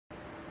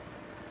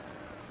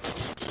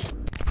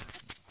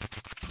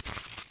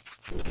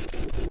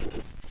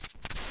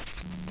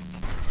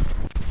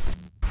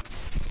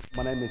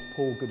My name is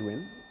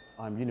Goodwin.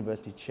 I'm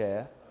University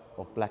Chair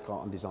of Black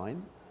Art and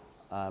Design,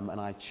 and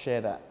I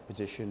share that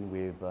position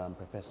with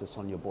Professor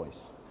Sonia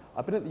Boyce.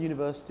 I've been at the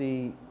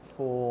university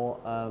for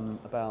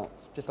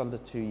about just under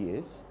 2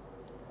 years.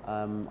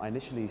 I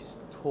initially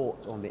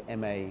taught on the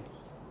MA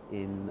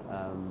in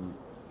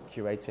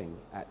curating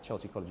at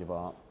Chelsea College of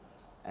Art,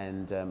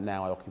 and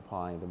now I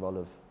occupy the role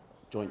of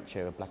Joint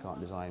Chair of Black Art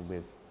and Design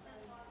with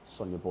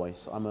Sonia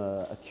Boyce. I'm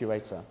a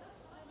curator,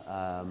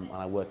 and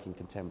I work in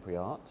contemporary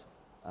art,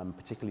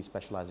 particularly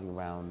specialising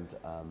around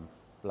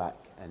black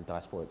and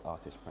diasporic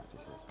artist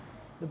practices.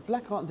 The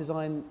Black Art and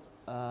Design,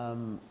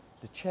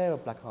 the Chair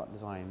of Black Art and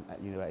Design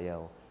at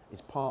UAL is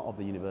part of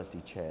the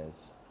university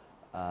chairs,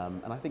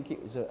 and I think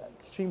it was an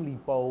extremely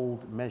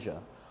bold measure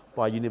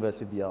by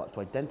University of the Arts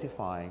to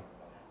identify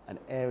an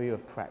area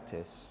of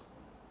practice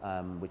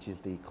which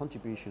is the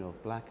contribution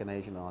of black and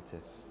Asian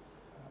artists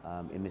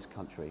in this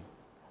country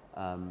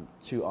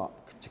to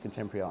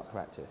contemporary art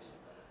practice.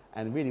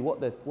 And really what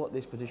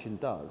this position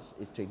does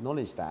is to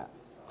acknowledge that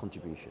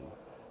contribution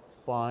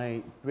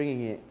by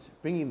bringing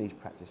these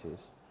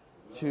practices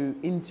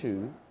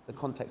into the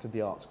context of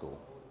the art school.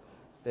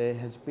 There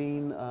has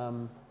been,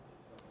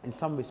 in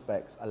some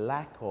respects, a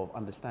lack of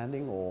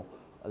understanding or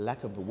a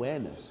lack of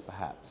awareness,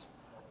 perhaps,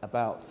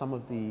 about some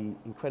of the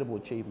incredible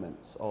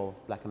achievements of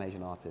black and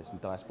Asian artists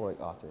and diasporic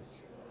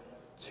artists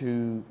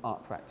to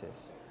art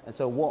practice. And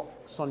so what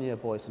Sonia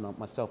Boyce and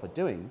myself are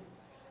doing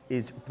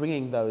is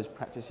bringing those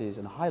practices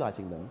and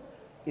highlighting them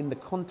in the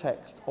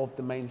context of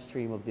the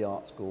mainstream of the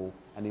art school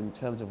and in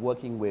terms of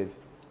working with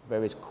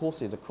various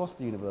courses across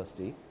the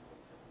university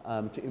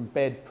to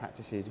embed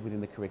practices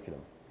within the curriculum.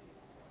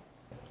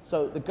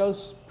 So the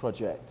GHOST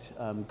project,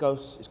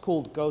 it's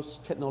called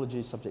GHOST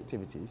Technologies,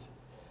 Subjectivities,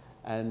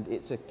 and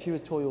it's a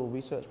curatorial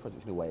research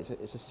project in a way.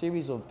 It's a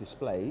series of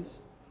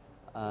displays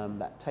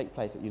that take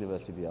place at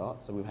University of the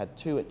Arts. So we've had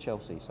 2 at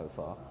Chelsea so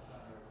far,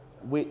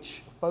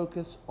 which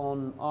focus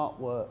on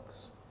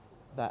artworks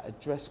that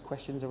address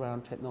questions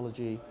around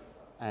technology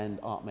and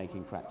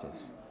art-making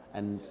practice,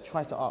 and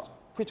try to ask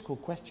critical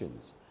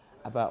questions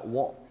about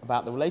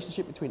the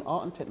relationship between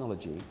art and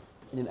technology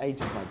in an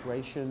age of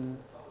migration,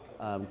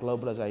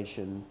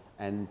 globalization,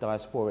 and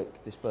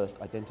diasporic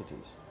dispersed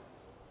identities.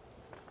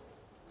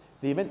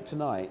 The event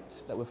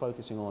tonight that we're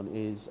focusing on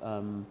is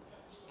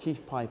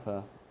Keith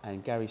Piper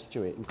and Gary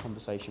Stewart in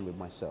conversation with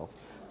myself.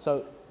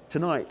 So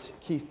tonight,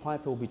 Keith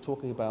Piper will be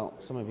talking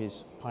about some of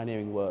his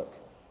pioneering work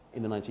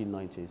in the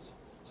 1990s,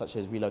 such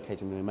as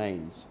Relocating the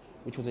Remains,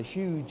 which was a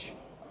huge,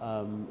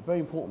 very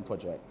important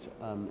project,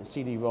 a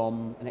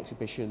CD-ROM, an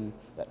exhibition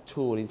that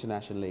toured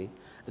internationally,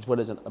 as well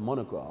as a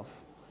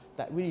monograph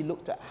that really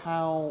looked at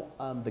how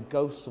the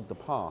ghosts of the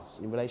past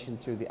in relation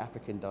to the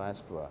African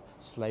diaspora,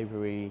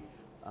 slavery,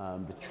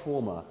 the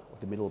trauma of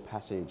the Middle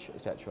Passage,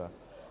 etc.,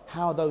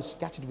 how those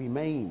scattered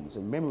remains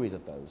and memories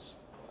of those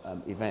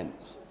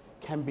events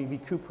can be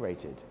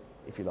recuperated,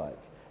 if you like.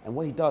 And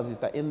what he does is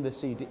that in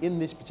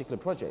this particular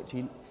project,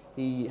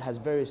 he has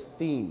various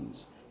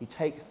themes. He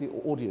takes the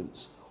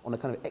audience on a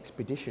kind of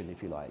expedition,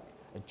 if you like,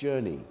 a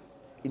journey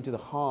into the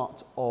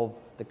heart of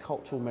the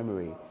cultural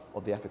memory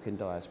of the African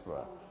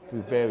diaspora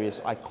through various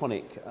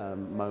iconic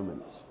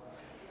moments.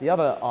 The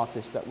other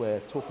artist that we're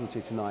talking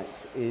to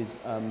tonight is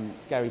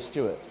Gary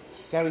Stewart.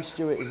 Gary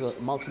Stewart is a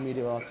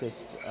multimedia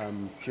artist,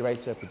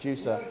 curator,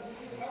 producer,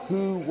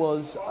 who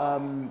was,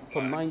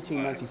 from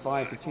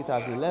 1995 to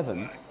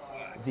 2011,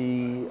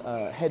 the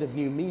head of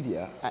new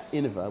media at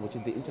Iniva, which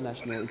is the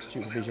International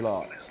Institute of Visual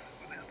Arts.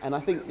 And I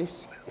think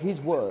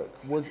his work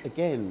was,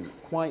 again,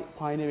 quite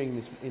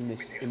pioneering in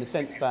the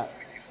sense that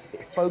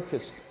it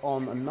focused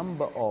on a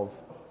number of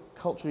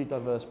culturally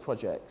diverse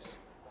projects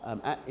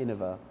at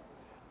Iniva,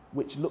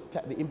 which looked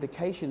at the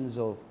implications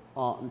of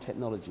art and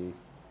technology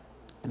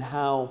and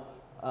how,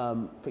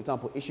 for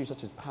example, issues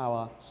such as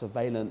power,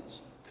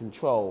 surveillance,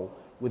 control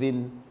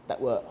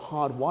that were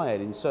hardwired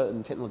in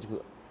certain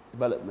technological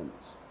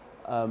developments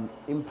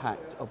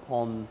impact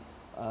upon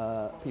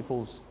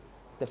people's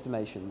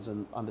destinations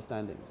and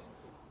understandings.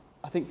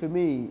 I think for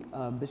me,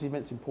 this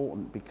event's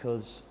important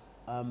because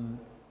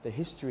the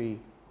history,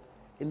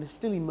 in the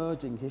still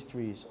emerging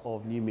histories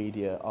of new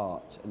media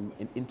art and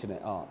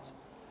internet art,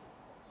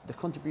 the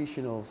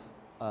contribution of,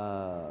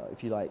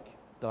 if you like,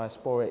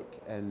 diasporic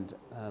and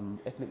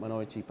ethnic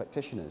minority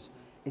practitioners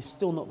is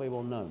still not very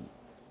well known.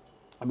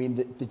 I mean,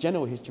 the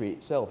general history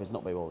itself is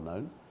not very well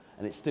known,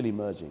 and it's still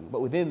emerging.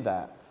 But within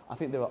that, I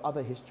think there are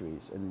other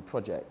histories and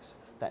projects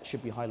that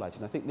should be highlighted.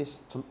 And I think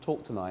this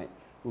talk tonight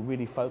will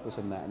really focus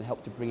on that and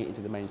help to bring it into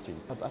the mainstream.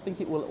 But I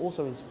think it will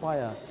also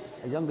inspire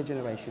a younger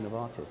generation of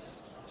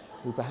artists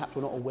who perhaps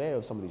were not aware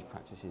of some of these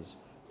practices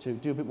to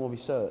do a bit more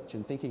research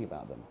and thinking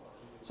about them.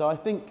 So I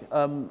think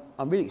I'm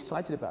really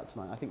excited about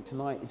tonight. I think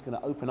tonight is going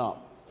to open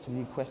up some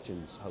new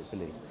questions,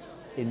 hopefully,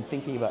 in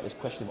thinking about this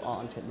question of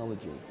art and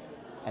technology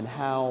and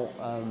how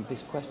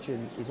this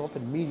question is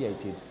often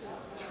mediated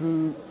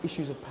through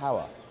issues of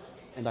power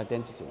and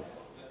identity.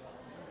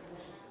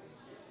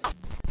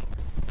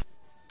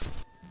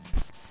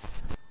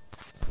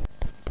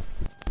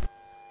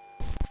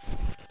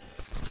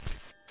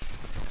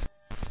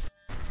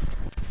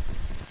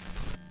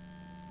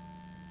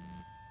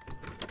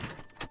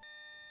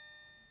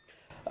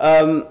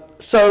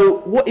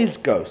 So what is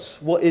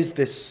GHOST? What is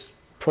this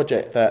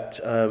project that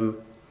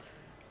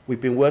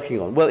we've been working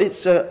on? Well,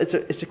 it's a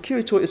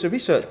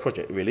research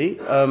project, really,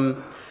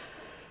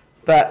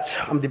 that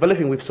I'm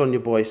developing with Sonia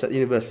Boyce at the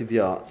University of the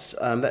Arts,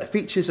 that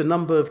features a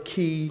number of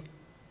key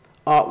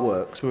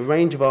artworks from a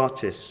range of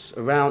artists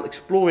around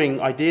exploring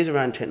ideas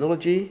around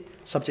technology,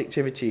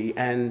 subjectivity,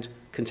 and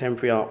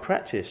contemporary art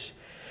practice.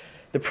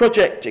 The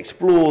project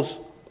explores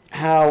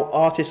how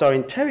artists are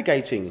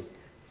interrogating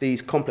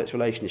these complex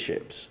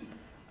relationships,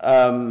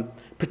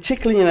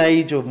 particularly in an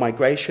age of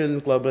migration,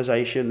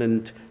 globalization,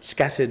 and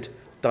scattered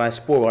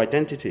diaspora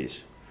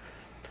identities.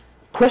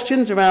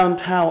 Questions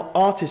around how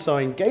artists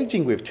are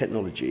engaging with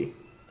technology,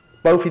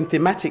 both in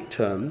thematic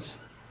terms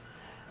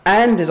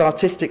and as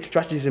artistic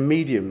strategies and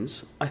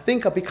mediums, I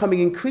think are becoming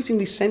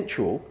increasingly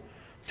central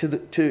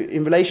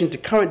in relation to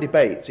current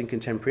debates in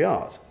contemporary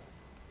art.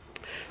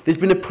 There's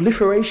been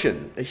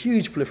a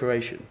huge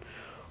proliferation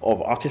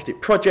of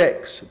artistic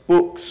projects,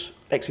 books,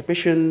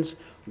 exhibitions,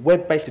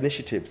 web-based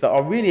initiatives that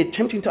are really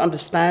attempting to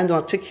understand and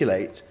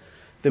articulate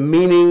the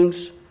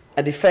meanings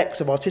and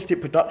effects of artistic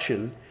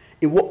production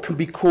in what can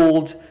be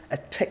called a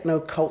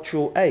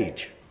techno-cultural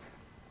age.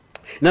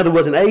 In other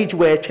words, an age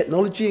where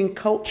technology and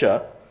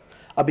culture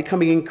are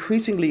becoming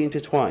increasingly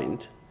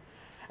intertwined,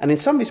 and in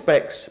some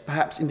respects,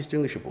 perhaps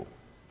indistinguishable.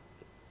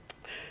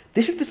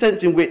 This is the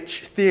sense in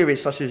which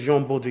theorists such as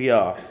Jean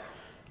Baudrillard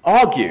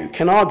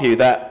can argue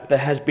that there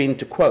has been,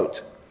 to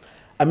quote,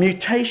 a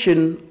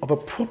mutation of a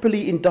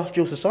properly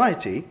industrial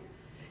society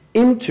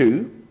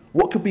into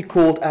what could be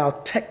called our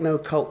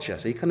techno-culture.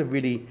 So he kind of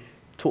really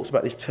talks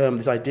about this term,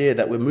 this idea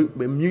that we're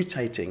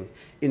mutating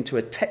into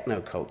a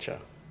techno-culture.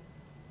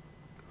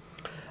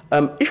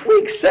 If we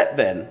accept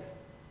then,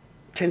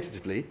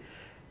 tentatively,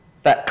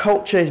 that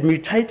culture is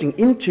mutating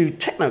into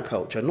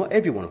techno-culture, not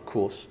everyone, of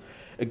course,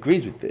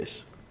 agrees with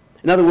this.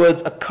 In other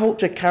words, a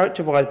culture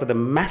characterized by the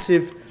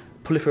massive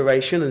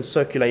proliferation and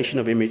circulation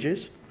of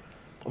images,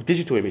 of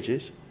digital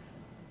images,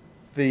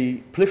 the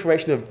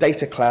proliferation of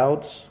data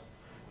clouds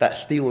that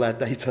steal our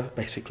data,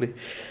 basically,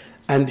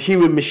 and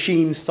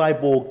human-machine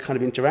cyborg kind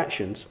of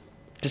interactions,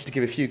 just to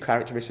give a few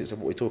characteristics of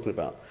what we're talking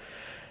about.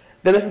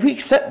 Then if we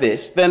accept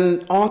this,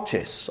 then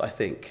artists, I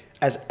think,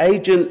 as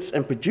agents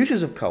and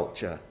producers of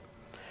culture,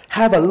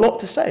 have a lot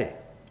to say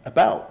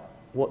about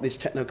what this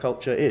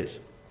techno-culture is.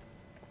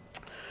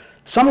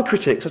 Some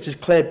critics, such as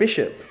Claire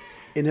Bishop,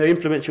 in her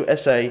influential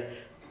essay,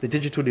 The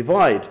Digital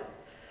Divide,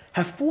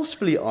 have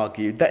forcefully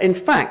argued that, in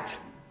fact,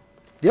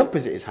 the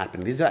opposite is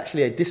happening. There's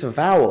actually a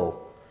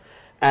disavowal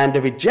and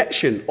a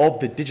rejection of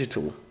the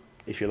digital,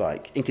 if you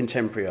like, in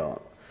contemporary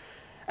art,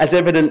 as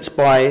evidenced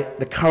by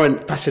the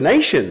current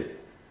fascination,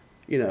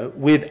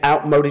 with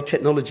outmoded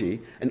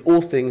technology and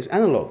all things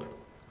analog.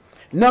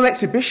 No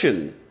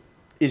exhibition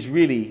is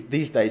really,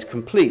 these days,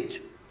 complete,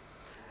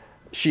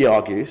 she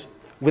argues,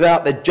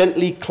 without the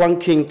gently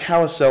clunking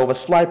carousel of a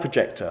slide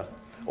projector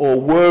or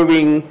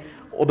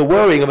the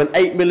whirring of an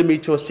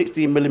 8mm or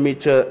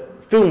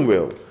 16mm film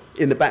reel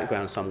in the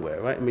background somewhere,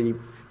 right? I mean,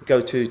 you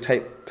go to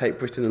Tape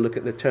Britain and look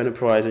at the Turner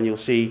Prize and you'll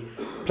see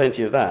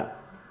plenty of that.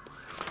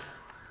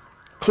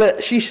 Claire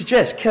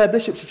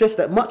Bishop suggests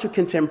that much of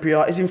contemporary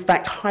art is in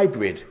fact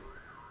hybrid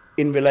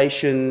in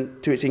relation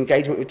to its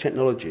engagement with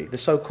technology. The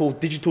so-called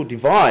digital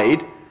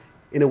divide,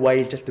 in a way,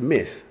 is just a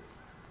myth.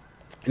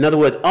 In other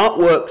words,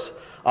 artworks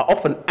are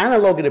often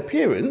analog in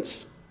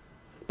appearance,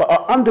 but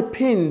are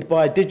underpinned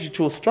by a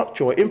digital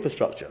structure or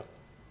infrastructure,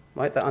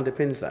 right? That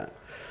underpins that.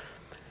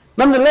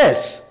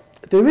 Nonetheless,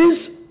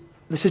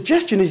 the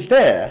suggestion is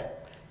there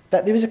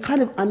that there is a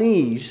kind of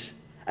unease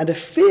and a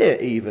fear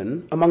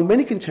even among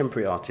many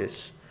contemporary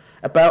artists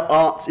about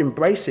art's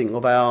embracing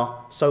of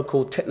our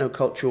so-called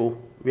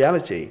techno-cultural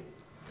reality.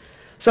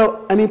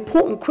 So an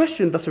important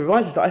question thus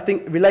arises that I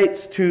think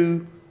relates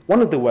to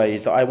one of the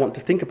ways that I want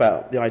to think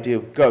about the idea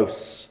of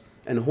ghosts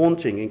and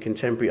haunting in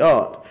contemporary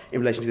art in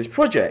relation to this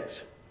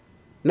project.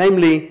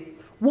 Namely,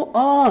 what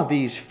are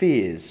these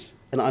fears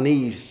and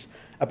unease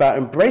about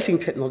embracing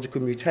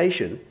technological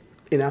mutation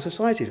in our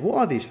societies? What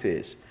are these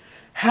fears?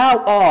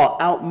 How are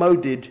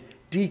outmoded,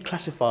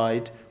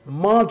 declassified,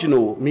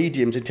 marginal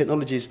mediums and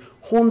technologies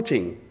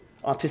haunting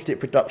artistic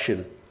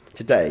production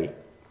today?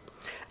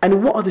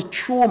 And what are the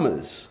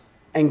traumas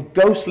and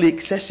ghostly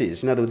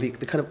excesses, in other words,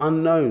 the kind of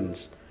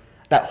unknowns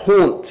that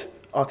haunt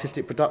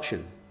artistic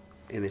production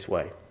in this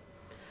way?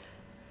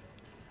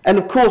 And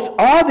of course,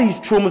 are these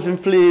traumas and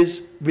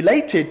fears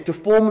related to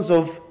forms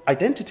of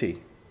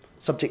identity,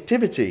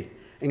 subjectivity,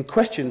 and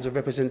questions of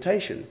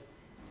representation?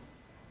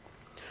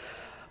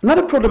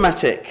 Another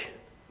problematic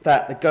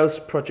that the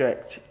Ghost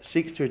Project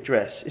seeks to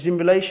address is in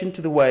relation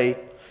to the way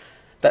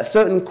that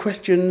certain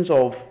questions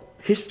of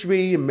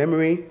history and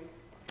memory,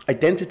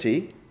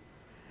 identity,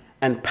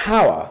 and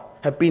power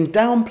have been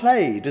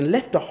downplayed and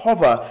left to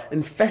hover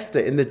and fester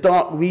in the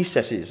dark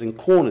recesses and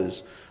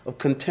corners of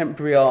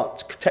contemporary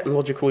art's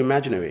technological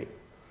imaginary.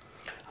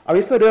 I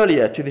referred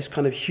earlier to this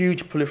kind of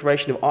huge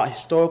proliferation of art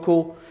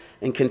historical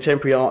in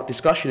contemporary art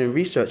discussion and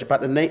research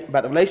about the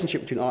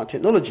relationship between art and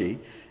technology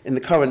in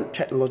the current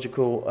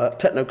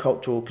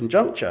techno-cultural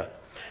conjuncture.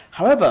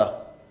 However,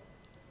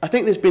 I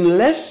think there's been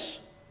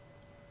less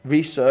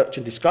research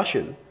and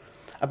discussion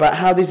about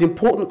how these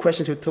important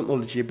questions of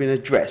technology have been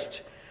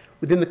addressed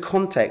within the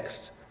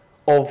context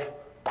of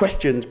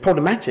questions,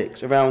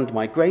 problematics around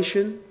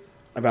migration,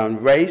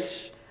 around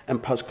race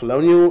and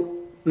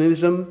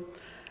post-colonialism,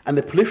 and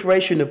the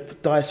proliferation of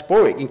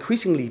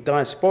increasingly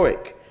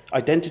diasporic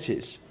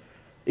identities,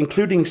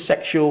 including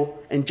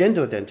sexual and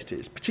gender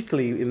identities,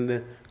 particularly in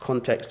the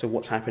context of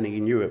what's happening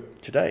in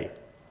Europe today.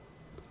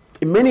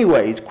 In many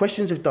ways,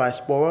 questions of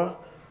diaspora,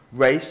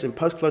 race, and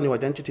post-colonial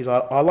identities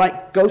are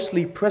like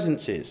ghostly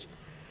presences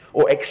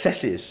or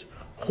excesses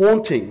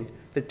haunting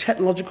the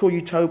technological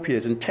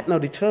utopias and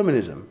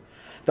techno-determinism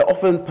that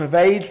often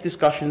pervades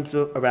discussions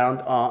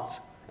around art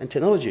and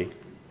technology.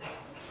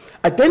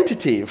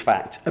 Identity, in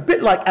fact, a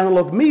bit like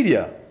analog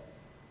media,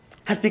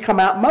 has become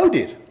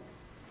outmoded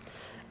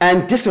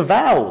and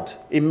disavowed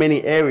in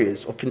many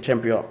areas of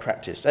contemporary art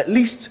practice, at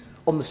least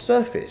on the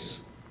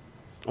surface.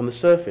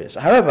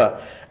 However,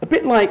 a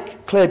bit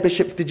like Claire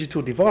Bishop's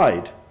digital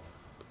divide,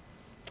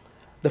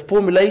 the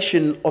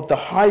formulation of the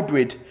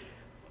hybrid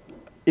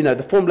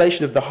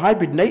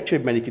nature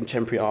of many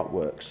contemporary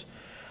artworks,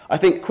 I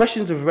think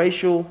questions of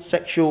racial,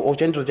 sexual, or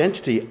gender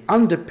identity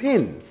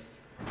underpin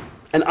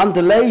and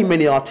underlay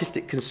many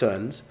artistic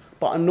concerns,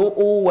 but are not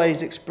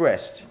always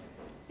expressed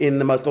in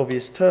the most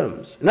obvious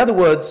terms. In other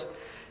words,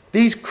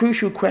 these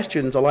crucial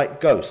questions are like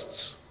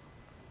ghosts,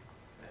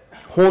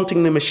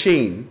 haunting the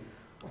machine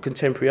of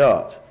contemporary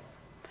art.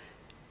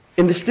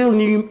 In the still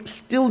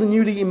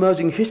newly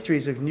emerging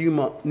histories of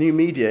new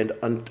media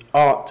and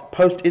art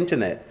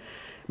post-internet,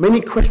 many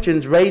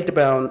questions raised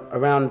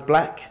around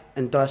black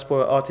and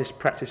diaspora artist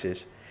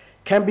practices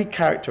can be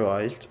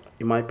characterized,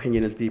 in my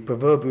opinion, as the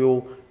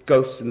proverbial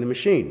ghosts in the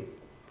machine.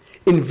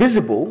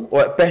 Invisible,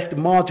 or at best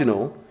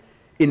marginal,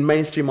 in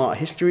mainstream art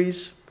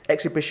histories,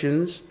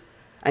 exhibitions,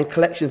 and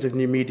collections of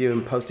new media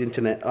and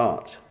post-internet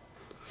art.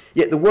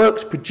 Yet the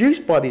works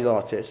produced by these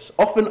artists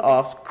often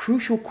ask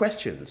crucial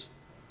questions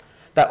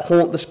that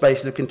haunt the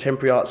spaces of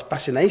contemporary art's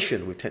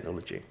fascination with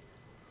technology,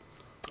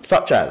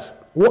 such as,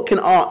 what can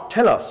art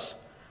tell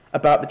us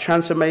about the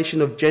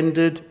transformation of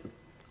gendered,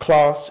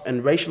 class,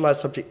 and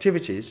racialized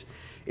subjectivities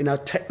in our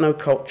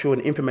techno-cultural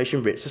and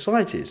information-rich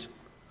societies?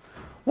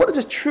 What does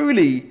a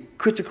truly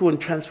critical and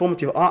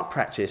transformative art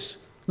practice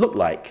look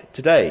like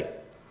today?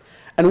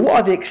 And what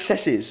are the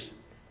excesses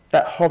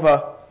that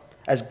hover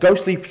as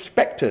ghostly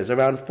spectres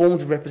around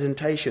forms of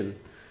representation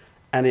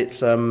and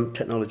its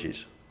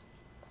technologies?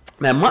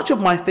 Now, much of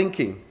my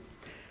thinking,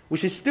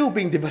 which is still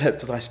being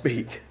developed as I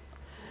speak,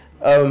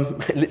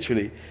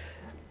 literally,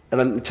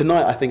 and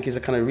tonight I think is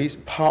a kind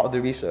of part of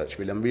the research,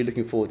 really. I'm really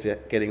looking forward to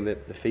getting the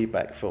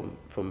feedback from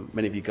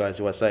many of you guys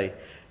who I say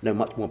know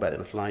much more about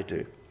it than I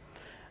do.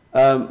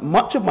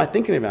 Much of my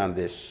thinking around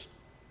this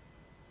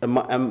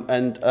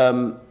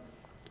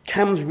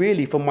comes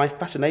really from my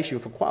fascination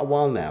for quite a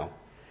while now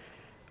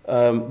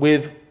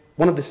with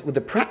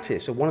the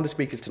practice of one of the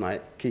speakers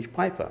tonight, Keith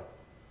Piper.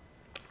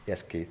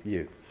 Yes, Keith,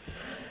 you.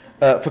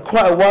 For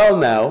quite a while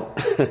now,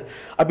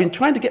 I've been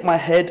trying to get my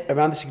head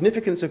around the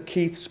significance of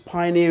Keith's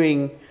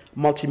pioneering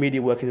multimedia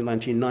work in the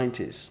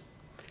 1990s.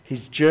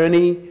 His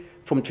journey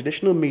from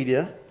traditional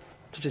media,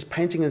 such as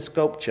painting and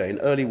sculpture, in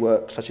early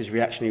works such as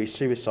Reactionary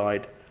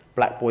Suicide,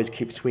 Black Boys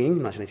Keep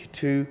Swinging,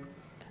 1982,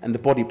 and The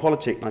Body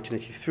Politic,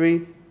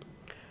 1983,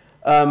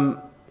 kind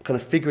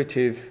of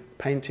figurative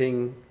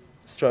painting,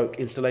 stroke,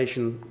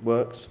 installation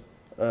works,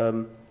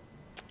 to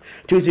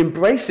his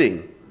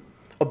embracing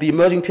of the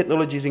emerging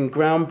technologies in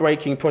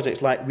groundbreaking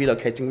projects like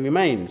Relocating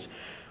Remains,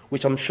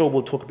 which I'm sure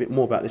we'll talk a bit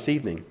more about this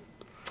evening.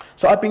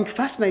 So I've been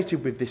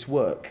fascinated with this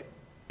work,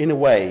 in a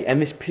way, and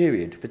this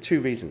period, for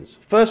two reasons.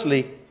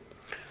 Firstly,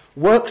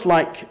 works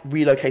like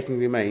Relocating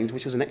Remains,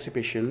 which was an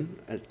exhibition,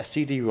 a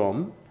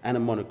CD-ROM, and a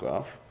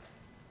monograph,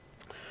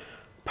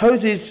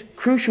 poses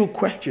crucial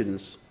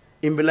questions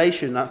in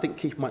relation, I think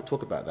Keith might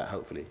talk about that,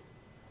 hopefully,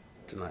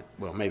 tonight.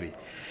 Well, maybe.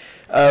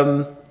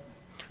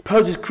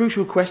 Poses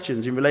crucial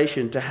questions in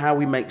relation to how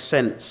we make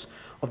sense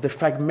of the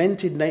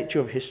fragmented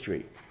nature of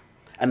history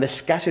and the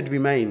scattered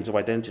remains of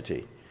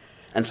identity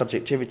and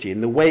subjectivity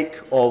in the wake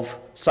of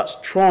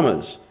such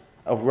traumas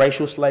of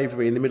racial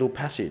slavery in the Middle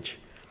Passage,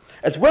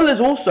 as well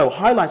as also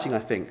highlighting, I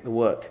think,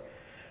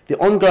 the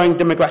ongoing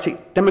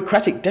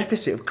democratic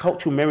deficit of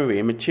cultural memory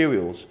and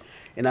materials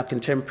in our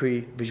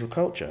contemporary visual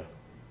culture.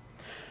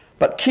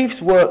 But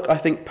Keith's work, I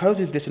think,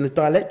 poses this in a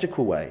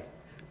dialectical way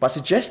by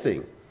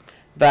suggesting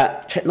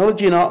that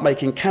technology and art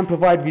making can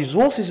provide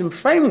resources and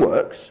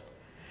frameworks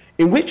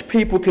in which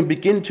people can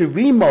begin to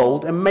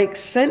remold and make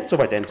sense of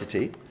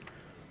identity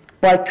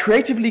by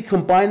creatively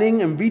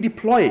combining and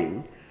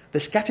redeploying the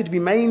scattered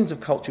remains of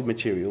cultural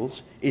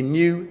materials in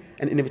new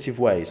and innovative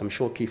ways. I'm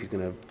sure Keith is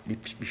going to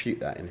refute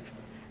that in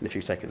a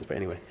few seconds, but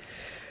anyway.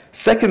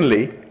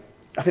 Secondly,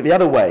 I think the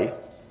other way,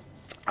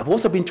 I've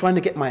also been trying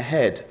to get my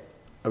head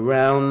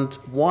around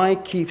why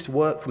Keith's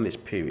work from this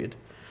period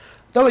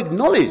though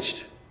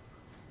acknowledged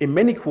in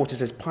many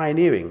quarters as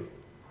pioneering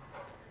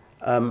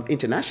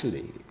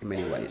internationally in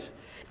many ways,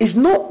 is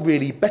not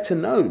really better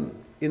known,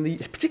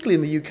 particularly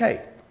in the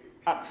UK.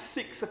 At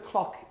 6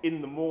 o'clock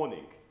in the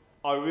morning,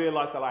 I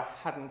realised that I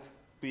hadn't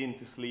been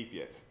to sleep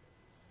yet.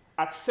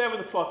 At 7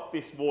 o'clock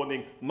this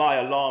morning, my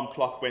alarm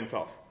clock went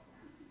off.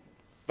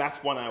 That's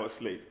 1 hour's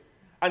sleep.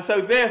 And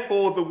so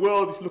therefore, the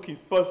world is looking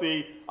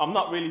fuzzy. I'm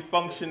not really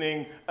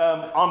functioning.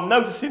 I'm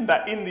noticing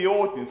that in the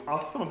audience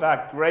are some of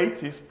our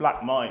greatest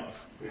black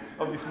minds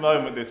of this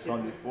moment. There's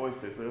Sonia Boyce.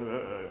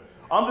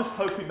 I'm just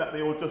hoping that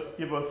they will just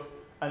give us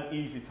an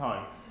easy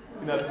time,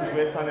 you know, because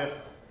we're kind of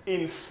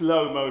in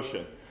slow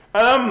motion.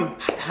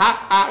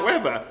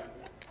 However,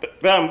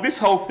 this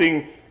whole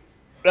thing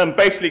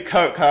basically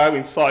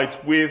coincides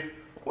with,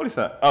 what is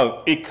that?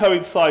 Oh, it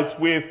coincides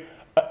with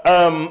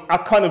a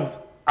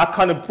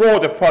kind of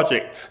broader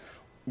project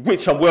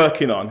which I'm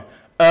working on.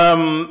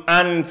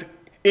 And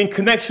in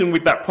connection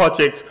with that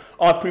project,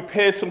 I've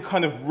prepared some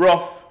kind of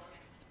rough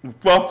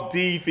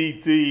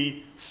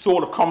DVD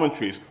sort of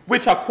commentaries,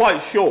 which are quite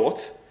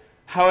short.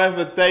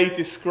 However, they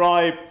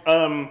describe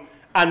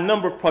a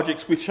number of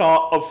projects which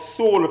are of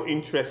sort of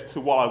interest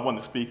to what I want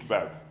to speak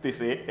about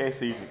this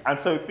evening. And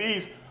so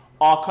these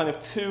are kind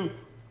of two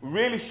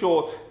really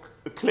short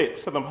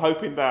clips, and I'm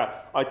hoping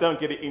that I don't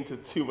get it into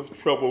too much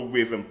trouble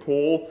with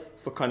Paul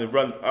for kind of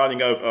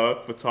running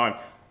over for time.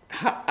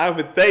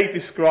 However, they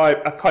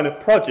describe a kind of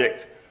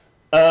project,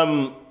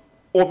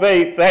 or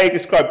they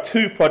describe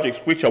two projects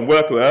which I'm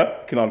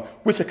working on,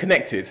 which are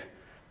connected,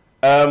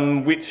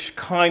 which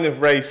kind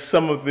of raise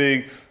some of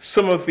the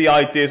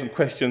ideas and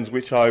questions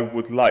which I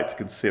would like to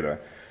consider.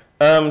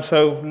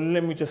 So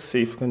let me just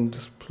see if I can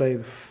just play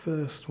the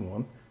first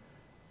one.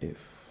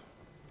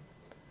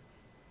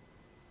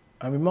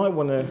 And we might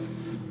want to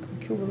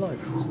kill the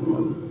lights or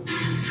something.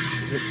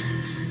 Is it?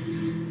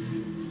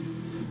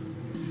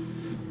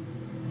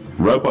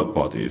 Robot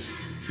bodies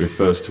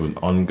refers to an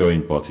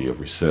ongoing body of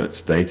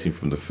research dating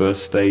from the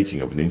first staging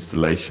of an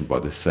installation by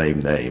the same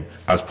name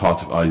as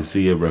part of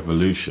IZEA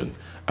Revolution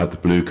at the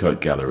Blue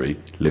Coat Gallery,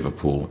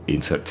 Liverpool,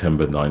 in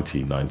September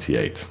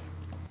 1998.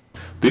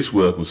 This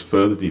work was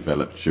further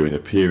developed during a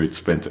period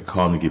spent at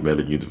Carnegie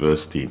Mellon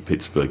University in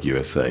Pittsburgh,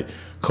 USA,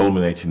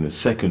 culminating in the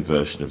second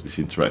version of this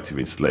interactive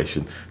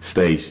installation,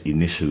 staged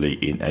initially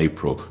in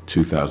April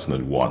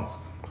 2001.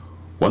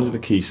 One of the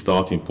key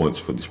starting points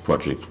for this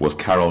project was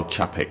Karel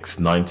Čapek's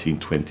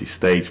 1920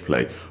 stage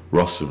play,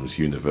 Rossum's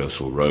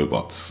Universal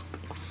Robots.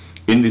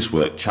 In this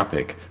work,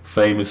 Čapek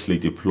famously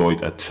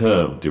deployed a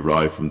term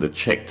derived from the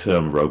Czech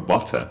term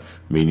robota,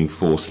 meaning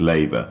forced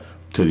labour,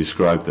 to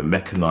describe the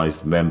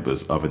mechanized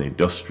members of an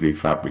industrially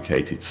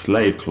fabricated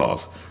slave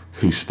class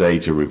who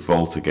stage a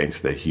revolt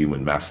against their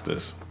human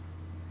masters.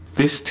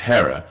 This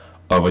terror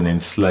of an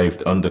enslaved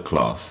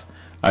underclass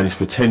and its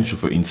potential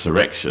for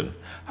insurrection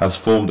has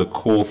formed a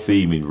core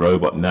theme in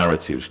robot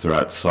narratives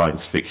throughout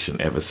science fiction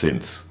ever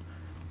since.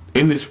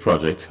 In this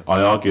project,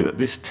 I argue that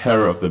this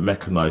terror of the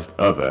mechanized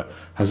other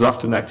has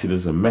often acted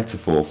as a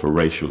metaphor for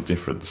racial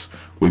difference,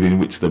 within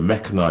which the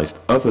mechanized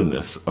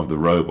otherness of the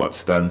robot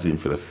stands in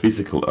for the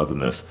physical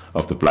otherness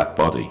of the black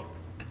body.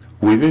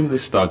 Within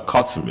this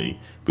dichotomy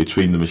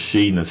between the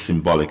machine as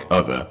symbolic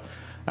other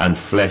and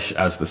flesh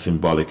as the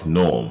symbolic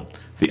norm,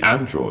 the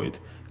android,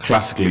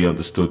 classically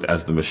understood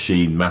as the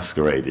machine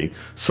masquerading,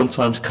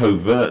 sometimes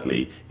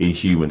covertly in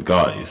human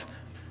guise,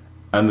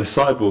 and the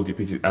cyborg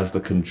depicted as the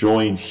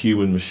conjoined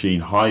human-machine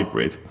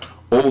hybrid,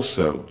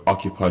 also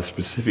occupy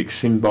specific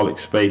symbolic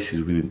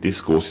spaces within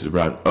discourses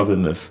around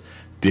otherness,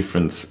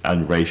 difference,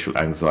 and racial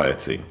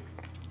anxiety.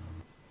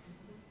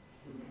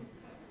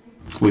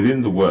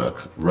 Within the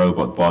work,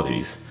 Robot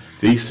Bodies,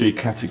 these three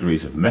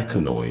categories of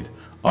mechanoid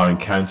are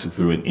encountered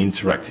through an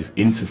interactive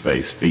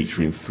interface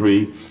featuring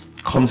three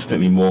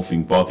constantly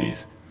morphing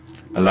bodies,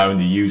 allowing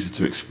the user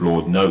to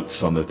explore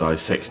notes on the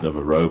dissection of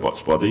a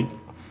robot's body,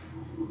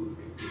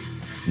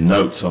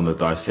 notes on the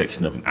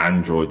dissection of an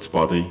android's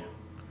body,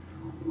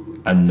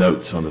 and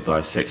notes on the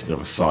dissection of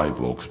a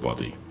cyborg's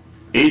body.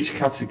 Each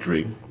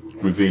category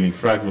revealing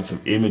fragments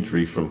of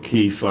imagery from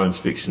key science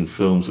fiction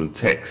films and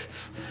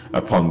texts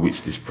upon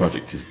which this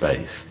project is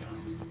based.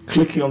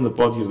 Clicking on the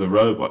body of the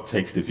robot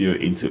takes the viewer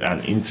into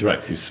an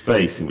interactive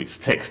space in which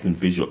text and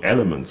visual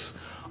elements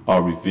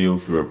are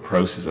revealed through a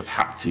process of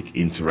haptic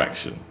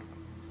interaction.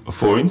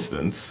 For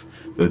instance,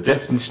 the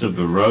definition of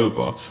the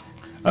robot,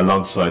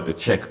 alongside the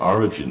Czech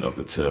origin of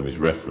the term, is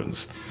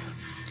referenced,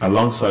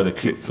 alongside a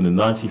clip from the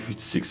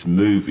 1956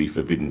 movie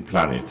Forbidden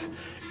Planet,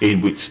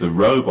 in which the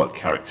robot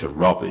character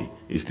Robbie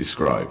is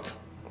described.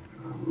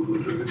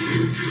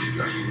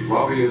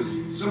 Robbie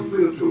is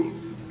simply a tool.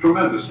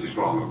 Tremendously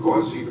strong, of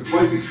course. He could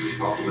quite easily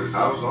topple this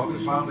house off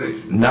its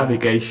foundation.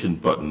 Navigation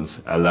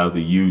buttons allow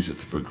the user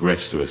to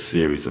progress through a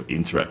series of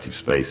interactive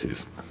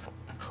spaces.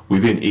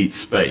 Within each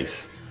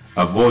space,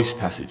 a voice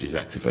passage is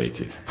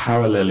activated,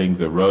 paralleling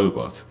the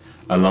robot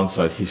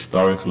alongside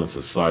historical and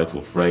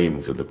societal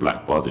framings of the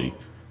black body,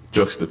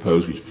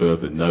 juxtaposed with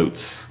further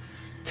notes,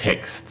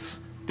 texts,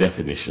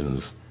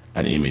 definitions,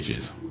 and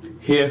images.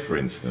 Here, for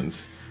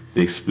instance,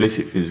 The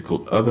explicit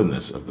physical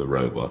otherness of the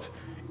robot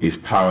is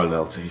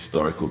parallel to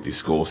historical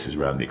discourses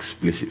around the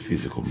explicit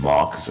physical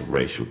markers of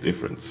racial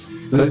difference.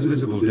 Those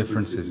visible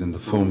differences in the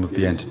form of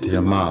the entity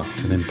are marked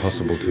and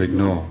impossible to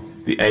ignore.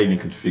 The alien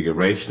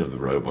configuration of the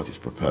robot is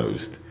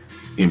proposed,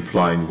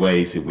 implying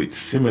ways in which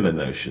similar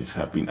notions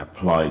have been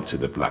applied to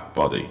the black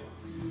body.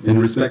 In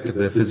respect of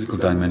their physical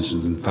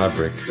dimensions and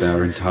fabric, they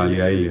are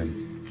entirely alien.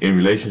 In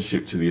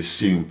relationship to the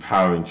assumed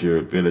power and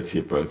durability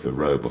of both the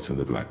robot and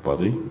the black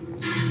body,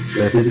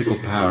 their physical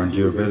power and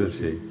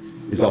durability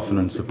is often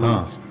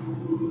unsurpassed.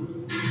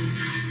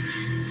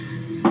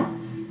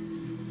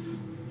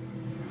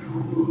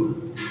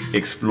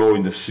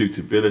 Exploring the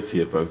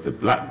suitability of both the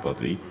black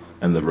body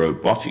and the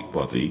robotic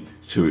body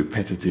to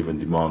repetitive and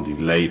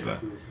demanding labour,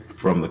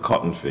 from the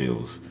cotton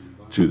fields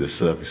to the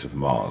surface of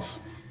Mars.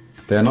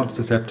 They are not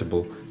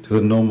susceptible to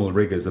the normal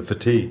rigours of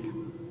fatigue.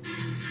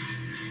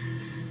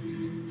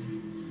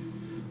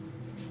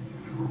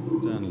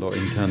 External or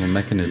internal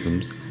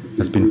mechanisms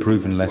has been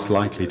proven less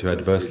likely to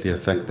adversely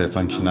affect their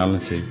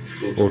functionality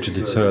or to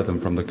deter them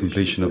from the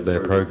completion of their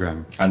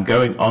program. And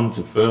going on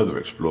to further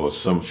explore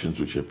assumptions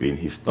which have been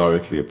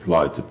historically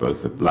applied to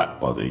both the black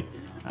body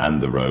and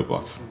the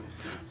robot.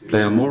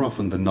 They are more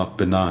often than not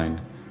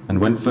benign, and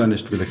when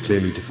furnished with a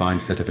clearly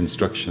defined set of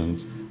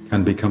instructions,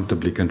 can be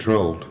comfortably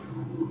controlled.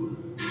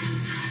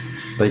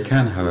 They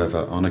can,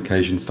 however, on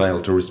occasion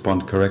fail to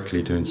respond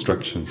correctly to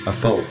instruction, a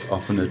fault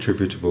often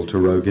attributable to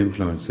rogue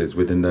influences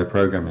within their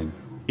programming.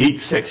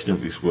 Each section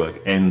of this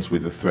work ends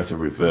with the threat of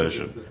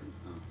reversion,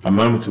 a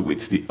moment at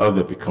which the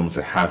other becomes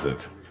a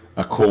hazard,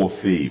 a core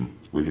theme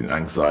within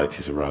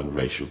anxieties around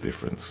racial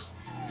difference.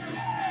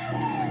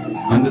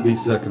 Under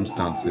these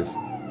circumstances,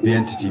 the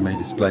entity may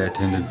display a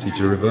tendency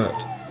to revert,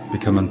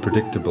 become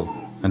unpredictable,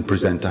 and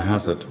present a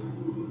hazard.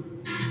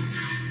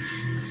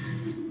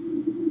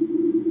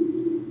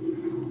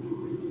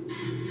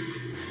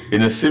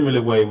 In a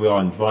similar way, we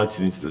are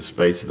invited into the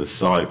space of the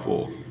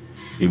cyborg,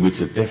 in which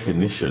a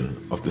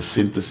definition of the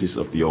synthesis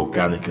of the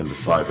organic and the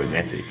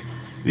cybernetic,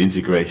 the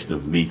integration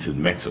of meat and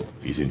metal,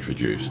 is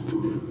introduced.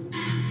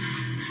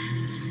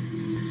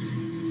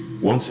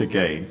 Once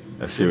again,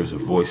 a series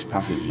of voice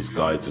passages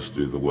guides us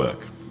through the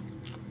work.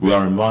 We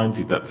are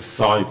reminded that the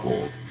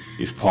cyborg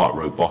is part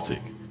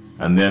robotic,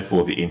 and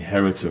therefore the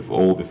inheritor of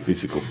all the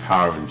physical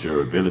power and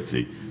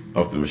durability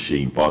of the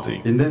machine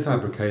body. In their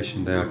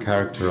fabrication, they are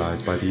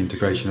characterized by the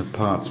integration of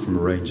parts from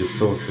a range of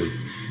sources.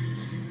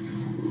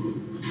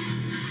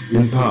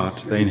 In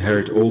part, they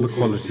inherit all the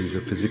qualities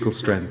of physical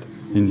strength,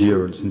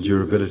 endurance and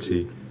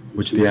durability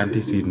which the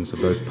antecedents of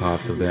those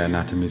parts of their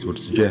anatomies would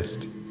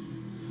suggest.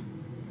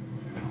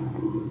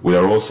 We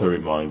are also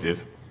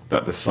reminded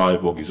that the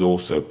cyborg is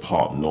also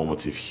part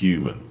normative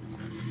human.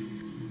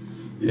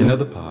 In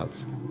other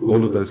parts,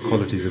 all of those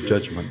qualities of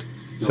judgment,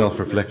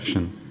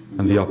 self-reflection,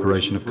 and the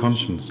operation of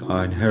conscience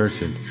are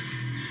inherited.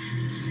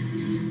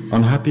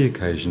 On happy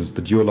occasions,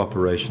 the dual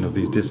operation of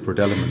these disparate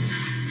elements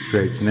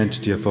creates an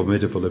entity of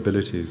formidable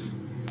abilities.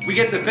 We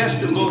get the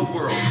best of both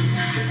worlds.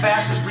 The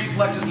fastest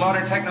reflexes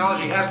modern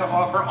technology has to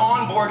offer,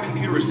 onboard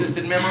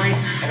computer-assisted memory,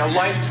 and a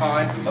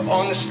lifetime of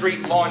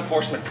on-the-street law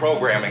enforcement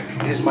programming.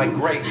 It is my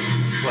great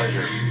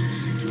pleasure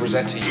to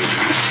present to you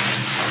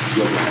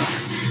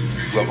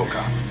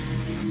RoboCop.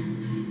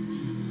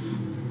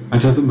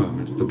 At other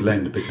moments, the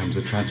blend becomes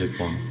a tragic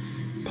one.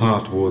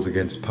 Part wars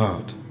against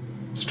part,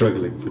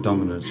 struggling for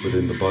dominance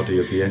within the body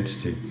of the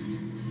entity.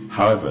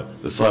 However,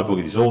 the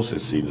cyborg is also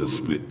seen as a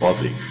split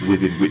body,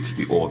 within which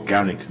the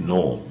organic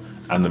norm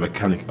and the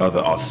mechanic other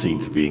are seen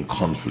to be in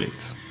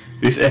conflict.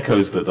 This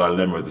echoes the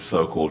dilemma of the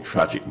so-called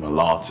tragic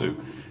mulatto,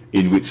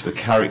 in which the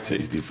character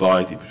is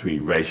divided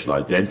between racial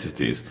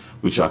identities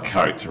which are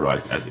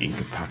characterized as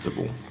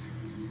incompatible.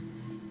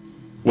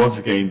 Once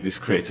again, this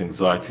creates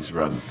anxieties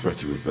around the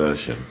threat of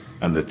reversion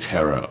and the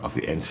terror of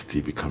the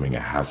entity becoming a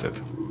hazard.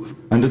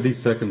 Under these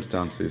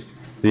circumstances,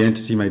 the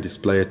entity may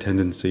display a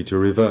tendency to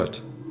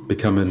revert,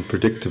 become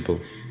unpredictable,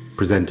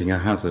 presenting a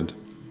hazard.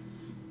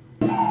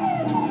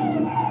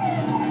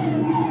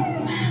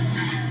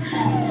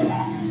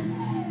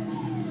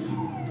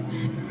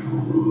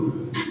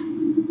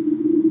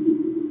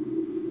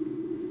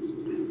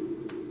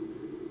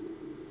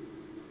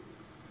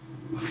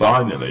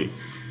 Finally,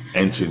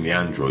 entering the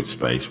android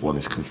space, one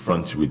is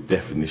confronted with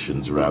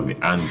definitions around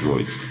the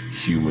android's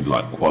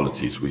human-like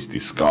qualities which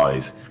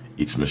disguise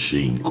its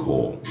machine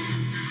core.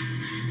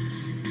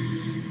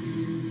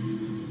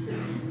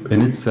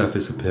 In its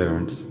surface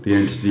appearance, the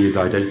entity is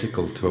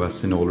identical to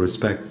us in all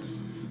respects.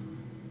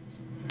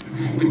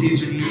 But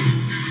these are new.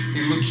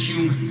 They look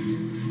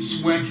human.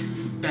 Sweat,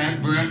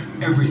 bad breath,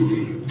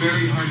 everything.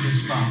 Very hard to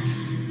spot.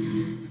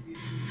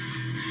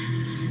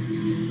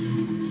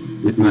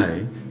 It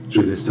may,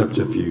 through this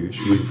subterfuge,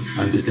 move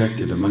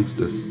undetected amongst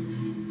us,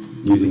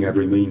 using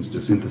every means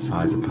to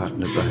synthesize a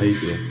pattern of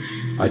behavior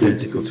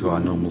identical to our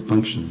normal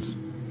functions.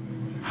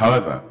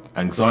 However,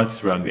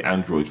 anxieties around the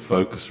android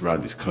focus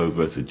around its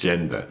covert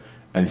agenda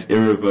and its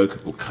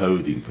irrevocable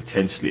coding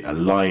potentially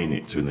align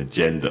it to an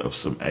agenda of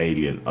some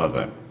alien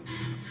other.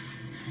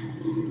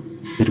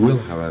 It will,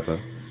 however,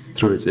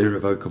 through its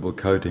irrevocable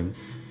coding,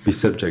 be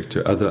subject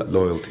to other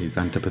loyalties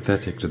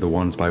antipathetic to the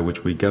ones by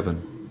which we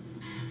govern.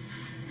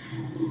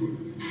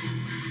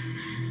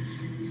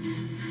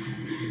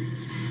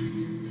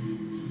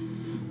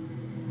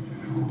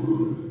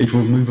 It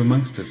will move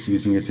amongst us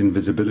using its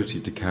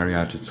invisibility to carry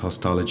out its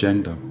hostile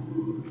agenda.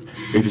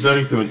 It is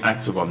only through an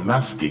act of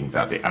unmasking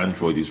that the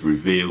android is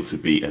revealed to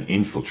be an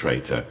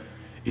infiltrator.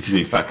 It is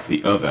in fact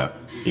the other,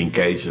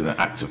 engaged in an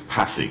act of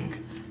passing.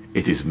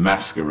 It is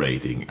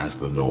masquerading as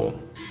the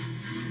norm.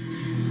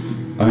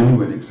 Only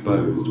when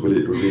exposed will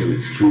it reveal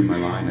its true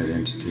malign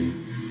identity.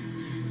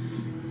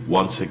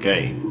 Once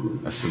again,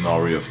 a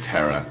scenario of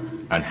terror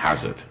and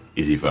hazard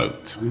is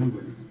evoked.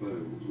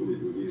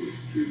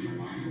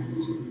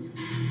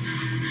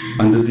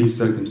 Under these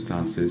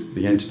circumstances,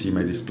 the entity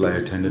may display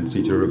a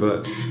tendency to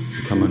revert,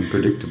 become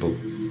unpredictable,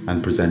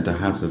 and present a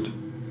hazard.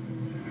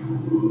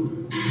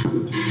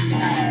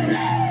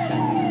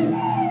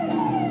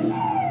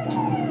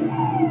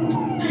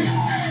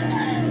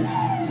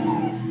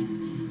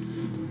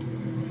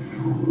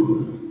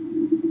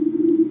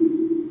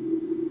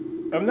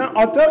 Now,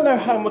 I don't know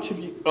how much of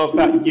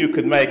that you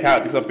could make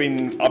out, because I've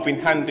been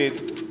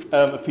handed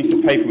a piece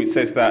of paper which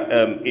says that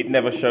it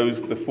never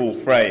shows the full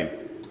frame.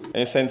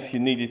 In a sense, you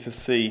needed to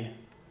see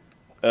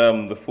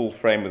the full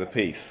frame of the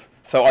piece.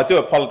 So I do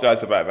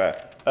apologise about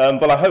that.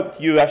 But I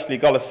hope you actually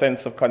got a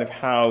sense of kind of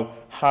how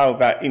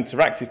that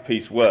interactive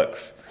piece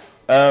works.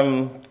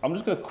 I'm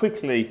just going to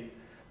quickly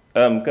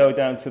go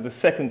down to the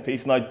second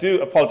piece, and I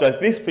do apologise.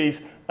 This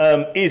piece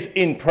is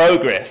in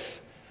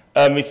progress.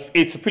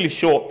 It's a pretty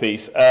short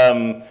piece,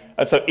 and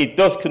so it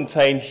does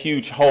contain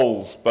huge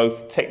holes,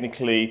 both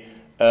technically,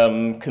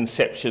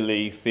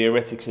 conceptually,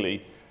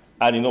 theoretically,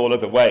 and in all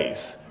other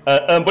ways.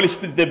 But it's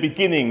the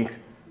beginning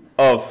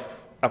of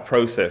a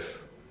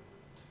process.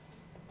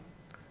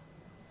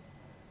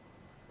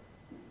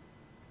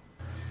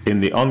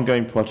 In the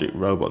ongoing project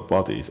Robot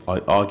Bodies, I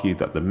argued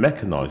that the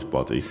mechanized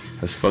body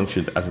has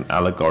functioned as an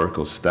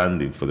allegorical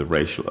stand-in for the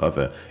racial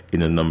other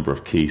in a number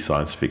of key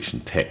science fiction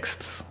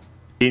texts.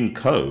 In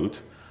code,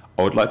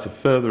 I would like to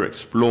further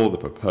explore the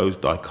proposed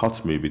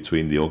dichotomy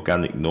between the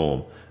organic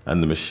norm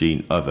and the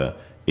machine other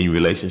in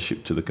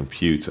relationship to the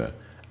computer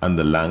and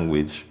the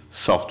language,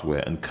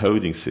 software and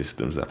coding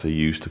systems that are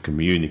used to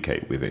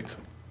communicate with it.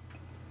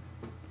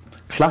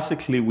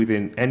 Classically,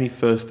 within any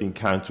first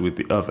encounter with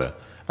the other,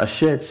 a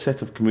shared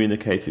set of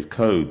communicative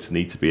codes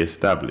need to be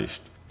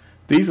established.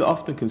 These are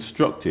often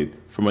constructed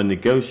from a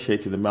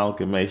negotiated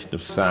amalgamation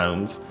of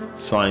sounds,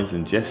 signs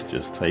and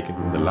gestures taken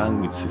from the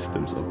language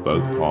systems of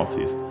both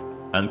parties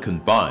and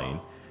combine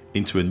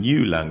into a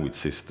new language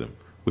system,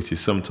 which is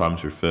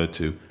sometimes referred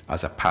to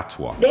as a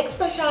patois. The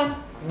expressions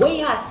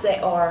 "we ya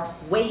say" or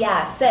 "we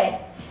ya say"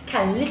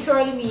 can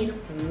literally mean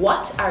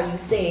 "what are you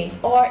saying?"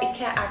 or it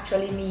can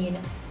actually mean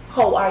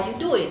 "how are you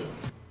doing?"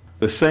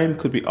 The same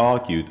could be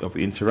argued of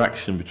the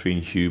interaction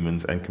between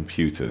humans and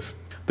computers.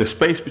 The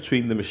space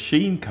between the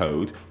machine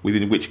code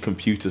within which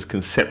computers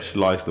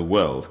conceptualize the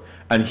world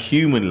and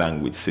human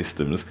language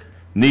systems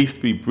needs to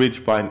be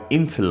bridged by an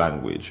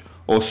interlanguage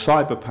or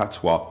cyber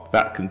patois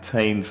that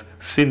contains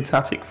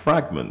syntactic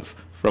fragments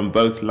from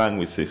both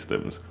language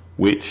systems,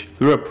 which,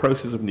 through a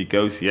process of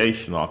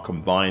negotiation, are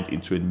combined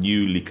into a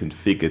newly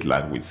configured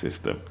language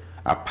system,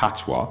 a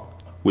patois,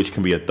 which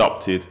can be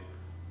adopted,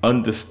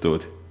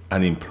 understood,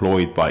 and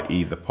employed by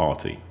either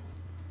party.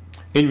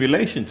 In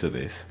relation to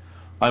this,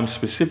 I am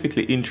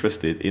specifically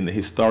interested in the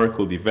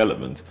historical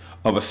development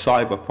of a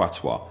cyber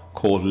patois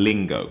called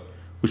Lingo,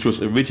 which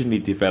was originally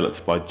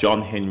developed by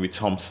John Henry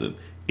Thompson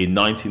in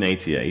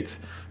 1988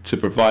 to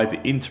provide the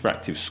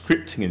interactive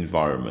scripting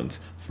environment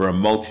for a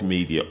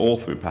multimedia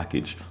authoring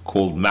package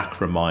called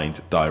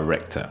Macromind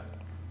Director.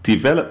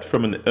 Developed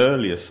from an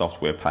earlier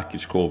software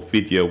package called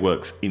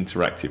VideoWorks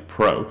Interactive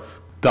Pro,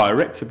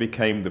 Director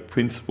became the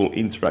principal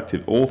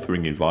interactive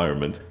authoring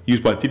environment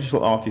used by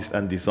digital artists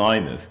and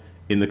designers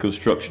in the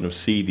construction of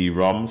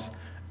CD-ROMs,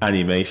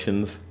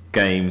 animations,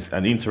 games,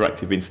 and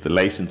interactive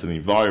installations and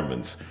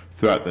environments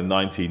throughout the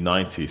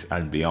 1990s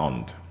and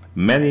beyond.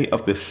 Many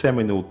of the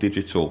seminal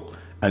digital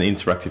and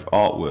interactive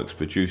artworks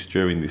produced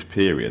during this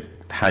period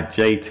had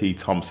J.T.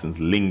 Thompson's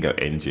Lingo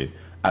engine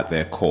at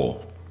their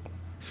core.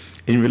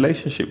 In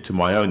relationship to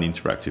my own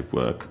interactive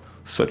work,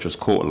 such as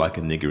Caught Like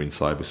a Nigger in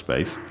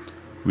Cyberspace,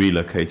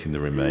 Relocating the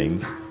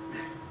Remains,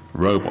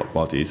 Robot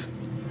Bodies,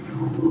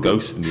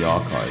 Ghosts in the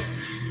Archive,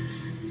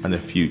 and a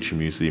future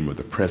Museum of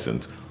the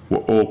Present were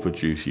all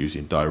produced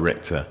using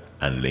Director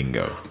and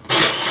Lingo.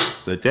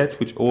 The debt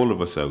which all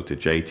of us owe to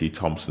J.T.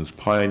 Thompson's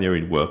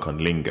pioneering work on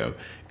Lingo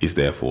is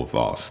therefore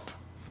vast.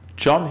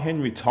 John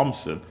Henry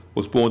Thompson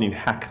was born in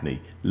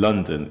Hackney,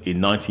 London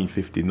in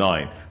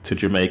 1959 to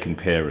Jamaican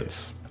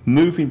parents.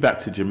 Moving back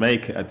to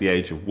Jamaica at the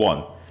age of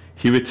 1,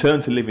 he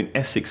returned to live in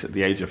Essex at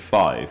the age of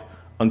 5,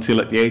 until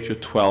at the age of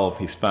 12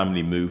 his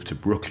family moved to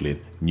Brooklyn,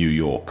 New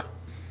York.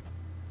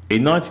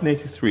 In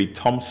 1983,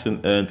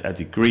 Thompson earned a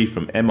degree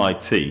from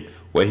MIT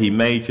where he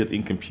majored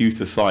in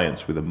computer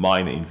science with a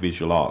minor in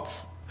visual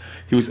arts.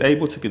 He was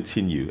able to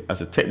continue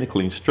as a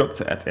technical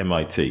instructor at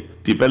MIT,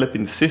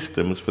 developing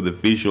systems for the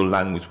Visual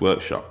Language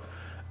Workshop,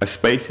 a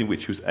space in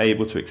which he was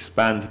able to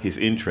expand his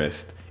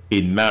interest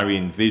in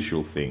marrying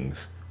visual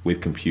things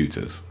with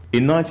computers.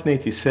 In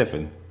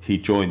 1987, he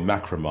joined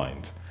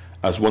Macromind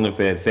as one of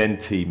their then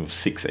team of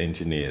 6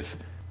 engineers,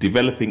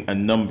 developing a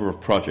number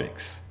of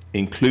projects,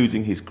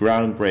 including his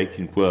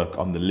groundbreaking work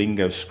on the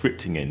Lingo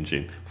scripting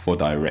engine for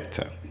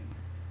Director.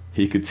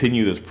 He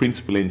continued as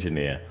principal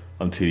engineer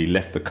until he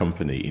left the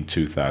company in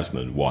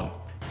 2001.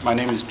 My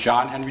name is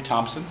John Henry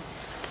Thompson.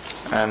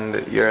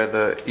 And you're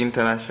the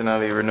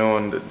internationally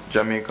renowned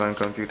Jamaican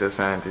computer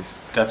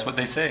scientist. That's what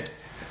they say.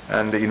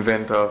 And the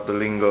inventor of the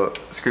Lingo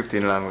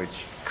scripting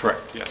language.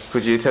 Correct, yes.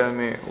 Could you tell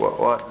me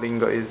what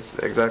Lingo is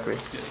exactly?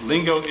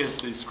 Lingo is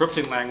the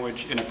scripting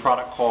language in a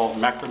product called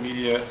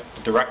Macromedia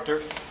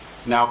Director,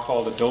 now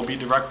called Adobe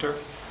Director.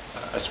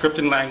 A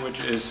scripting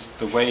language is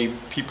the way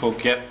people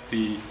get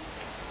the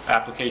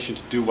application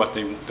to do what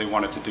they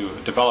want it to do,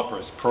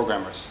 developers,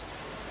 programmers.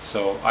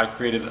 So I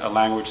created a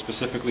language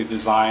specifically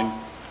designed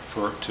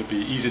to be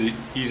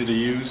easy to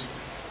use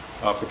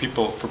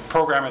for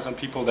programmers and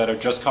people that are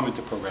just coming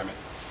to programming.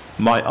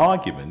 My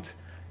argument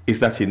is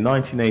that in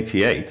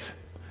 1988,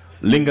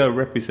 Lingo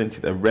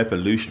represented a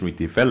revolutionary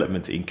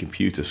development in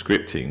computer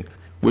scripting,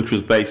 which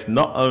was based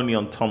not only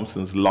on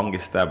Thompson's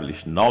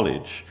long-established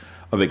knowledge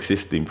of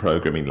existing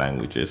programming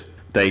languages,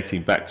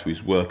 dating back to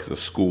his work as a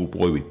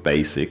schoolboy with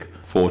BASIC,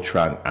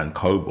 Fortran and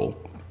COBOL,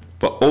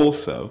 but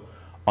also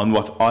on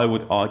what I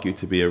would argue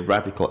to be a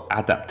radical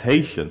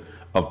adaptation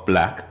of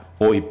Black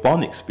or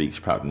Ebonic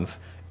speech patterns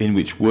in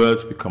which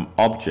words become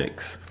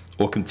objects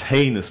or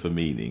containers for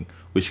meaning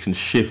which can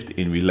shift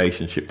in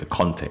relationship to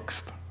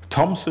context.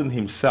 Thompson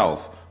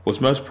himself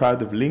was most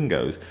proud of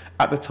Lingo's,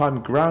 at the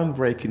time,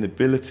 groundbreaking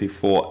ability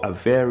for a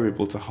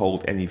variable to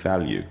hold any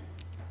value.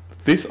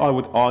 This, I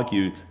would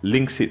argue,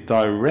 links it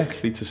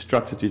directly to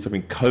strategies of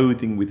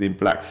encoding within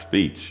Black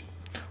speech,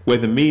 where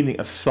the meaning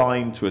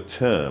assigned to a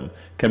term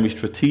can be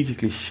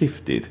strategically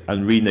shifted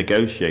and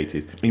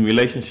renegotiated in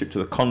relationship to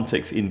the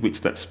context in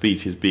which that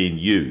speech is being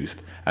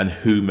used and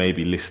who may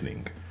be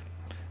listening.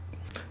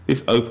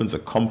 This opens a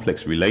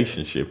complex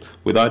relationship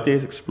with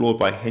ideas explored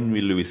by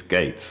Henry Louis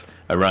Gates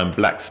around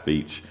Black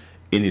speech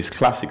in his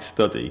classic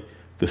study,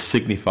 The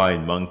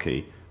Signifying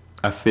Monkey,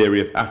 a theory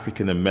of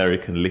African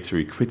American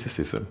literary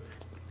criticism,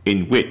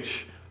 in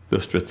which the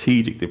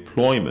strategic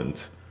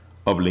deployment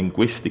of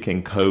linguistic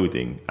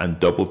encoding and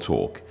double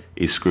talk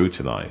is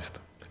scrutinized.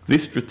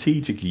 This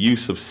strategic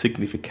use of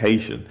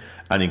signification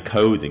and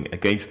encoding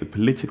against the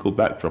political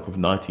backdrop of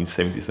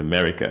 1970s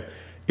America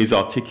is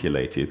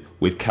articulated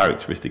with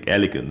characteristic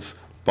elegance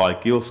by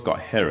Gil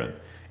Scott-Heron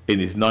in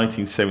his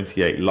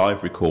 1978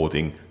 live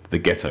recording, The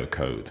Ghetto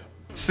Code.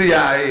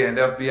 CIA and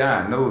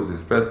FBI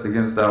noses pressed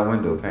against our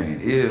window pane,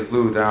 ears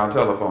glued to our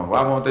telephone.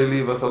 Why won't they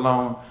leave us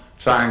alone,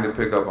 trying to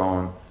pick up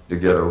on the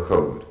ghetto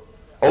code?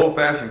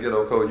 Old-fashioned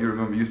ghetto code, you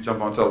remember, you used to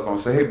jump on the telephone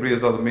and say, hey,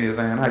 Breeze, other Miz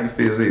Ann, how you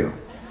feel, Zio?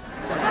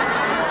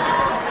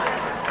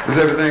 Is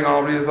everything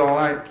all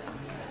right?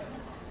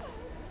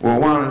 Well,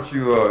 why don't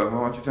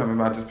you tell me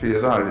about this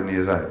PSI that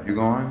near Zap? You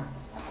going?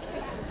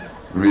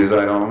 Breeze,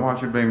 why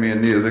don't you bring me a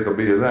near Zika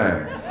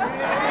PSI?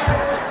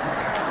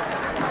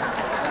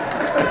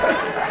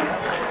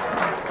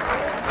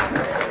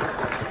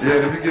 Yeah,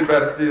 and if you get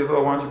back to Steers,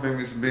 why don't you bring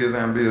me some beers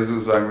and beers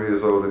so I can read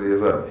as old as it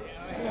is up.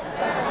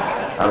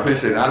 I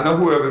appreciate it. I know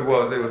whoever it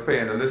was they was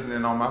paying to listen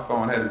in on my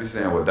phone had to be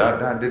saying, well,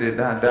 did it,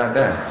 damn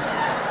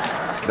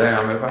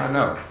if I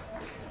know.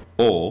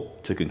 Or,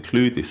 to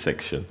conclude this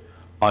section,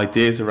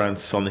 ideas around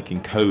sonic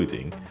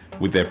encoding,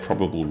 with their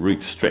probable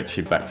roots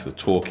stretching back to the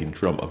talking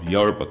drum of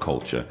Yoruba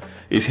culture,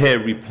 is here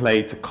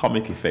replayed to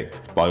comic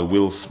effect by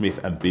Will Smith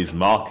and Biz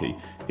Markie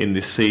in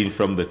this scene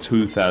from the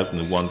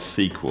 2001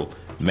 sequel,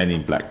 Men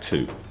in Black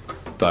 2,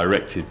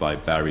 directed by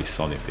Barry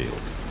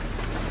Sonnenfeld.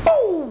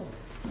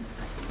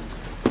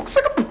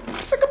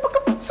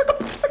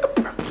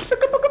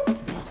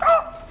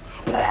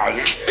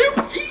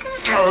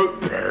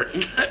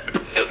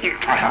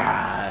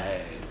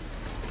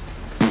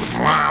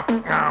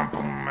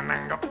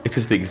 It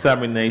is the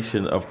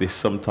examination of this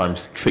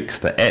sometimes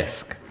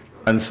trickster-esque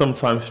and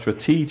sometimes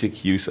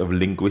strategic use of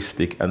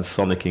linguistic and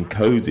sonic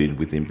encoding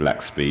within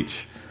Black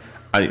speech,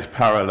 and its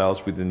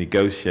parallels with the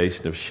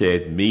negotiation of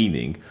shared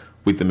meaning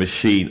with the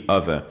machine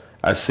other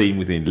as seen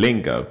within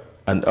Lingo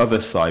and other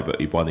cyber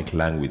Ebonic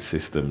language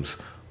systems,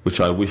 which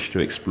I wish to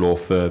explore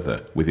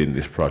further within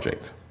this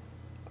project.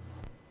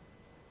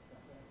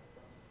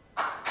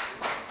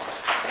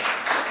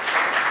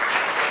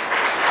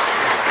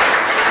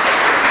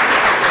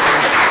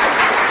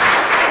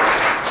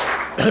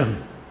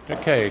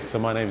 Okay, so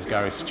my name is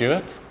Gary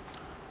Stewart.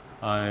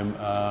 I'm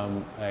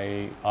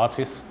an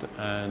artist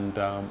and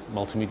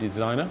multimedia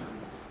designer.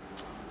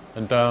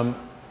 And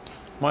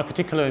my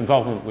particular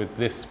involvement with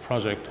this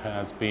project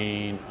has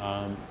been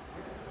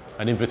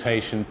an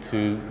invitation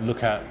to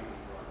look at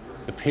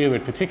the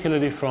period,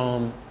 particularly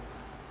from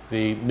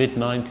the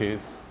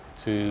mid-90s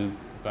to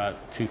about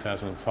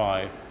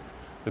 2005,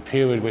 the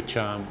period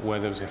where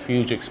there was a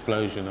huge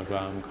explosion of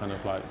kind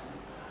of like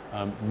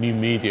new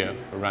media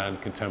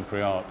around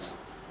contemporary arts,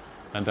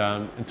 and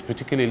to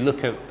particularly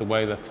look at the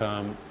way that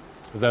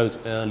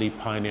those early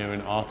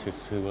pioneering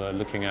artists who were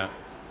looking at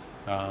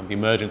the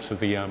emergence of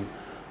the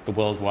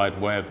World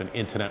Wide Web and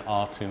internet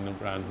art in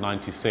around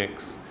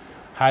 '96,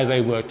 how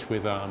they worked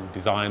with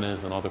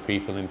designers and other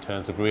people in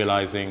terms of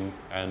realizing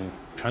and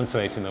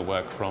translating their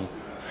work from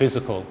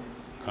physical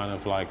kind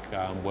of like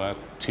work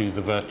to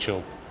the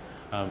virtual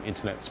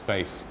internet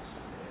space.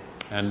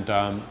 And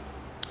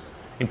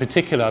in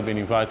particular, I've been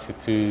invited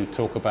to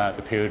talk about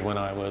the period when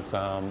I was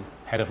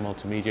head of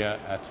multimedia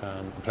at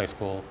a place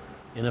called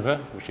Iniva,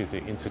 which is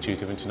the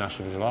Institute of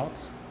International Visual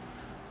Arts.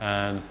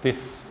 And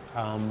this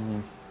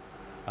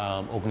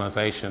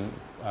organization,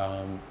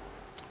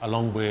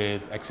 along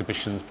with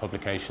exhibitions,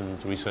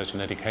 publications, research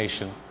and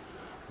education,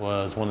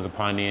 was one of the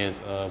pioneers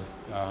of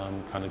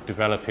kind of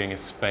developing a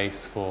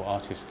space for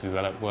artists to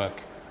develop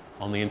work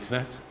on the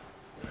internet.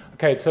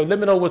 Okay, so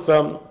Liminal was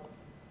a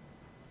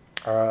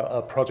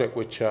project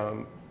which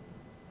was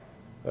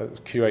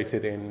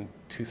curated in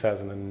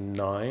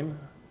 2009.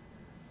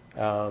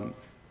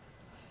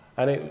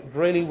 And it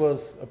really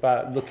was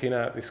about looking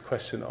at this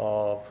question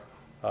of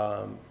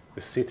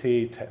the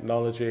city,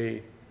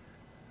 technology,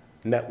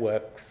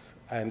 networks,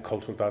 and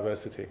cultural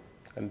diversity.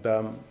 And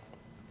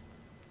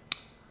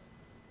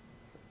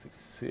let's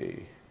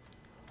see.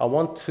 I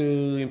want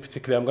to, in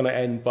particular, I'm going to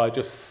end by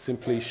just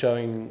simply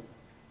showing,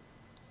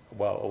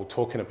 well, or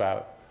talking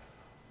about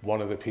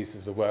one of the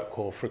pieces of work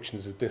called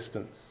Frictions of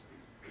Distance,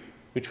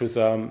 which was,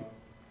 I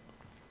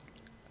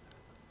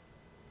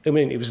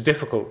mean, it was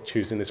difficult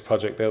choosing this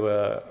project. There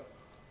were,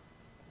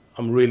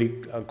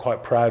 I'm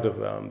quite proud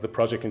of the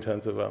project in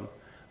terms of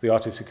the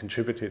artists who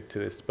contributed to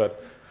this,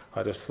 but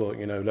I just thought,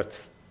 you know,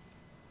 let's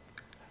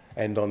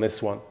end on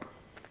this one,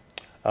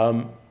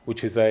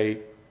 which is a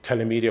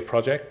telemedia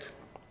project.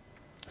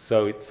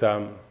 So it's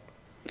a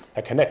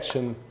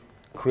connection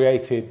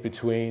created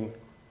between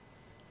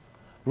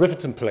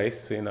Riverton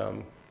Place in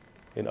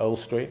Old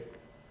Street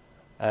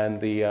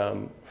and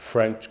the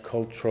French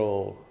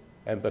Cultural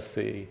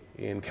Embassy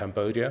in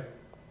Cambodia.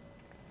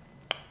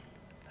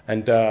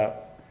 And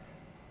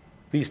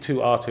these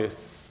two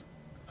artists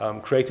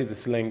created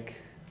this link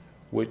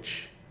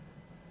which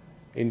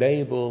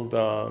enabled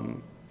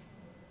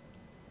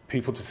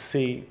people to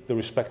see the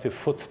respective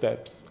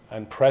footsteps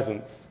and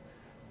presence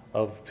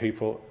of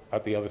people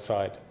at the other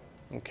side,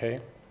 okay?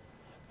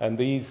 And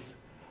these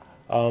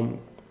kind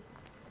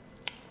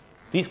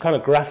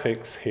of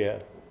graphics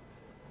here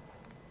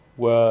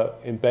were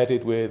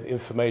embedded with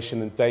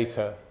information and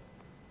data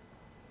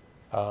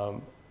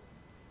and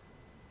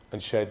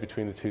shared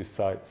between the two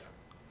sites.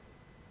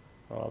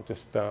 I'll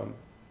just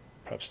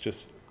perhaps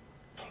just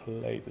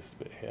play this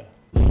bit here.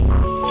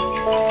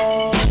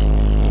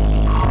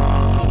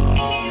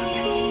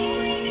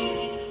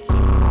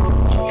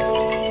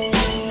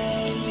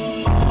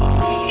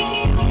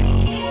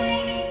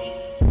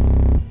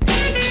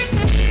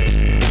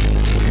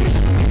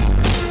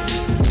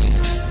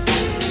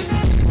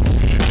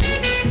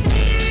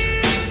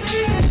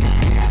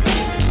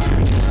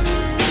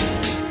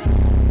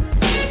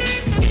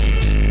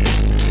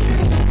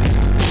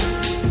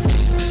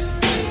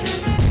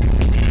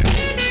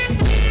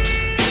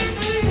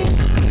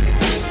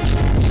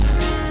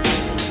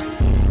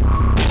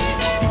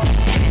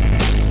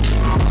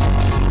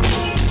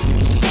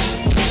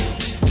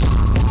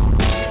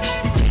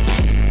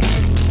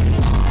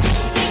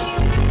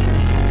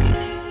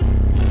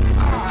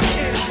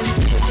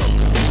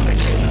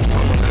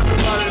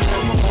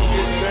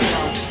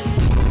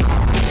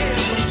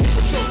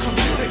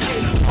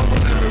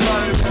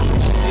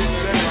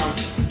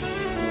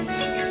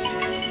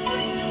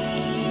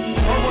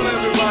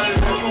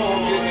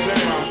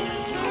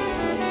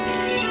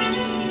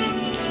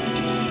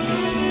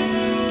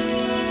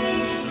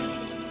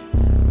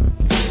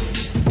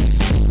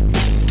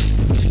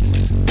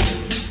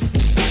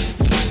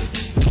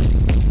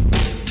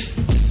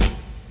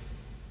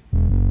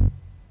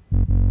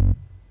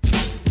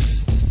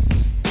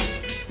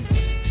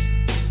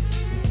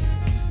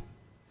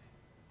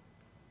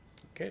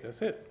 Okay,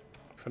 that's it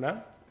for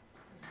now.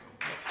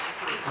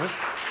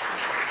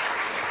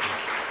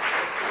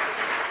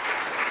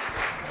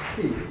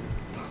 Keith,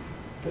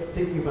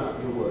 thinking about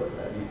your work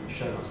that you've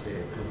shown us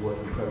here, kind of work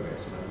in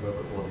progress around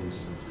robot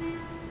bodies and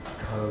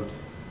code,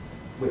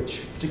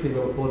 which particularly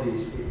robot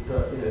bodies,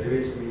 there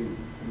is something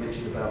you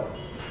mentioned about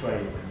the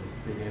frame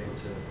and being able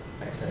to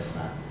access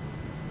that.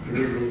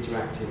 There is an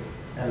interactive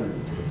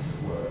element to this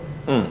work.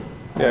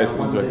 Yeah, it's I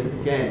wonder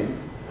interactive.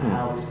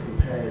 How this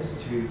compares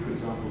to, for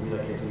example,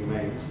 Relocating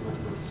Remains in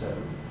 1997,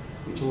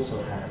 which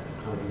also had a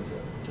kind of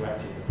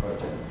interactive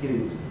approach, the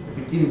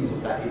beginnings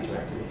of that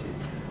interactivity.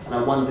 And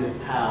I wondered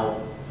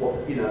how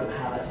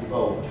that's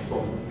evolved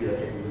from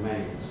Relocating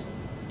Remains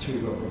to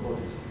robot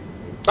bodies.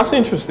 That's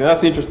interesting.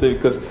 That's interesting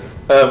because,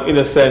 in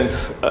a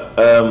sense,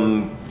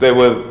 they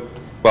were,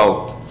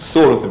 well,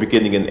 sort of the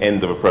beginning and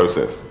end of a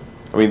process.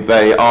 I mean,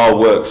 they are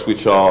works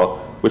which are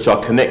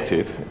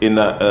connected in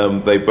that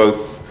they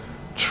both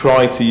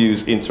try to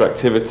use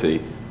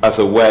interactivity as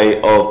a way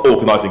of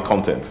organizing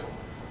content.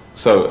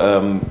 So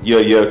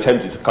you're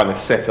attempting to kind of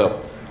set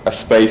up a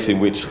space in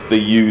which the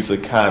user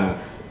can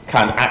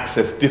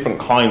access different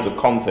kinds of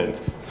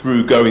content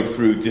through going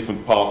through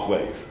different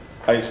pathways.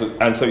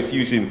 And so it's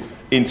using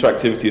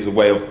interactivity as a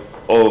way of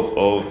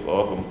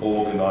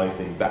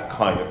organizing that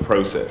kind of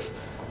process.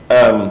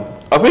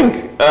 I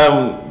think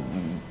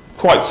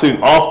quite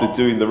soon after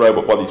doing the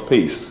Robot Bodies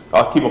piece,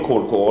 I keep on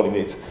calling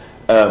it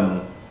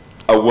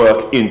a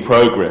work in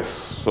progress.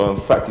 So in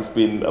fact, it's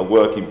been a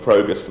work in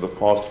progress for the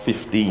past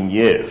 15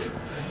 years,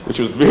 which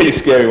was really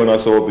scary when I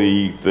saw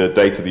the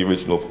date of the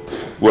original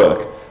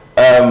work.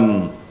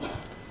 And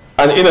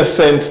in a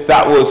sense,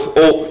 that was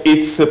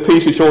it's a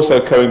piece which also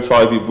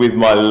coincided with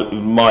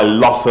my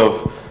loss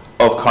of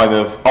kind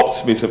of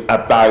optimism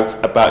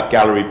about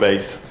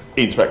gallery-based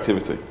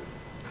interactivity,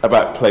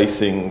 about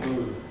placing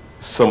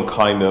some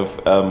kind of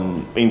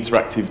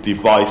interactive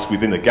device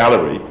within a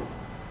gallery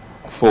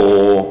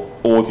for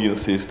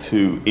audiences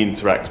to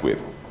interact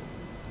with.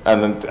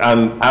 And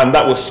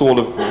that was sort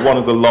of one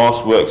of the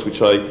last works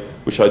which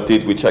I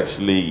did, which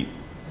actually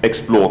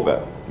explored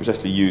that, which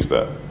actually used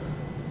that.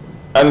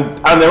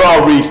 And there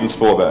are reasons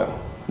for that.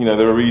 You know,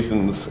 there are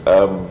reasons.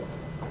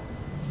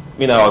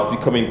 You know, I'm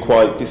becoming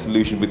quite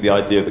disillusioned with the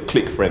idea of the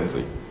click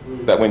frenzy,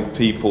 that when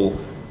people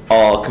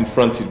are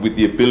confronted with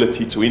the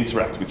ability to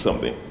interact with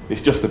something,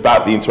 it's just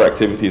about the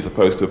interactivity as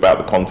opposed to about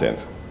the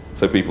content.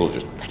 So people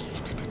just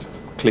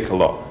click a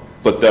lot,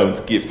 but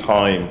don't give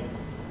time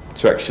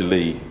to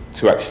actually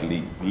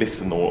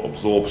listen or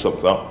absorb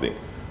something.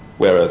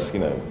 Whereas, you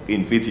know,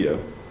 in video,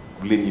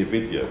 linear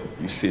video,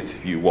 you sit,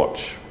 you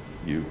watch,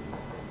 you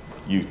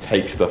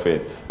take stuff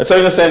in. And so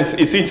in a sense,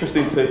 it's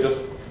interesting to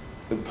just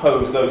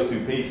pose those two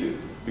pieces,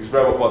 because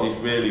Robot Bodies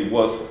really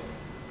was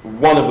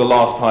one of the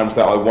last times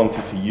that I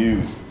wanted to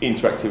use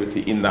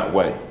interactivity in that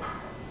way.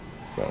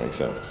 If that makes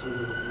sense.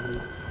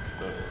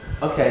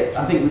 Okay,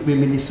 I think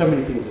there's so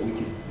many things that we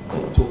could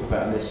talk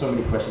about, and there's so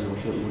many questions I'm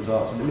sure you want to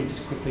ask. So let me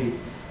just quickly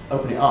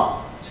open it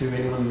up to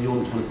anyone in the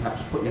audience want to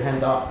perhaps put your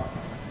hand up.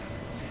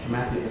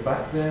 Matthew at the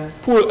back there.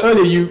 Paul,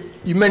 earlier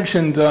you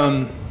mentioned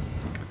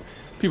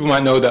people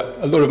might know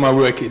that a lot of my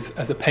work is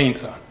as a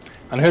painter.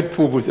 And I heard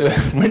Paul was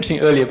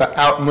mentioning earlier about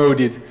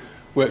outmoded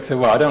works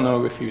of art. I don't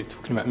know if he was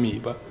talking about me,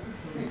 but...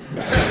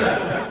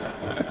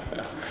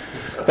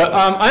 But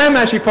I am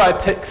actually quite a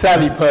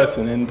tech-savvy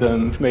person,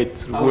 and made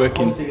sort of work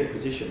in... I was taking a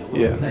position. I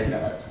wasn't saying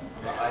that,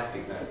 but I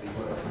think that it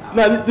works out.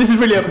 No, this is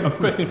really a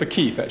question for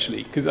Keith,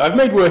 actually, because I've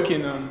made work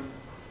in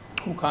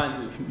all kinds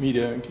of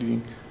media,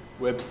 including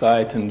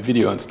website and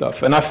video and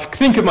stuff. And I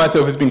think of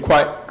myself as being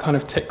quite kind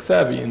of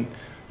tech-savvy, and,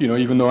 you know,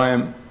 even though I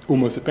am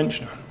almost a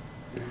pensioner.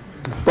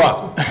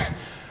 But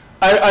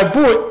I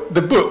bought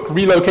the book,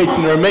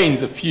 Relocating the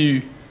Remains, a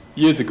few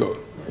years ago.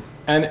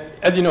 And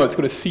as you know, it's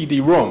got a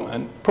CD-ROM,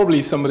 and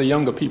probably some of the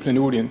younger people in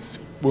the audience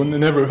will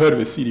never heard of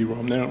a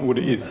CD-ROM, they don't know what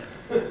it is.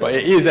 But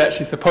it is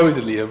actually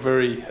supposedly a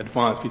very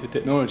advanced piece of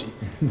technology.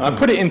 And I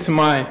put it into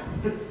my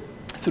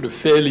sort of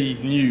fairly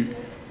new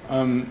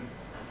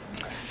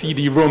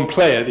CD-ROM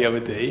player the other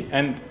day,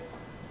 and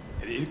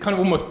it kind of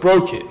almost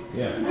broke it.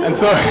 Yeah. And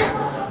so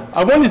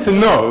I wanted to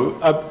know,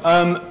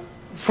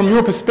 from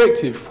your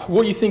perspective,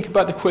 what you think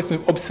about the question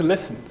of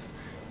obsolescence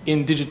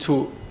in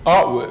digital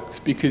artworks,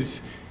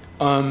 because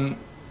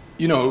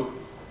you know,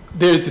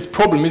 there's this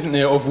problem, isn't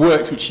there, of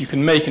works which you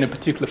can make in a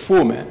particular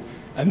format,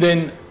 and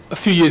then a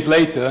few years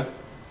later,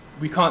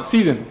 we can't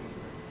see them,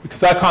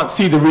 because I can't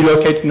see the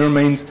Relocating the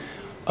Remains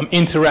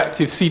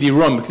interactive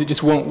CD-ROM, because it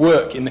just won't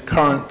work in the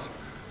current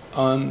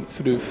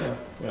sort of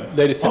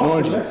latest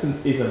technology.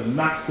 Obsolescence is a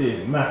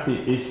massive,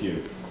 massive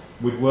issue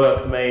with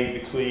work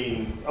made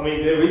between, I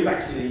mean, there is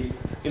actually,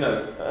 you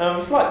know,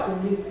 it's like the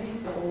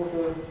mid-80s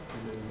or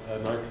the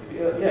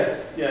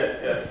 90s.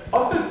 Yeah.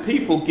 I've heard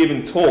people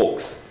giving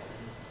talks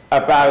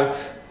about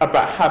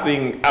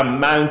having a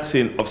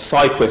mountain of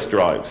SideQuest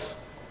drives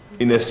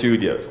in their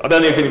studios. I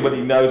don't know if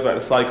anybody knows about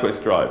the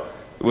SideQuest drive.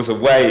 It was a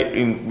way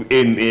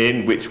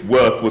in which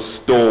work was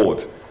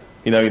stored,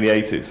 you know, in the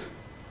 80s.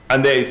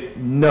 And there is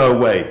no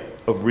way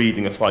of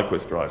reading a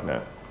SideQuest drive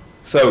now.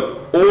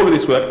 So all of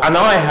this work, and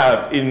I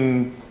have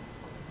in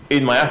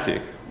my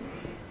attic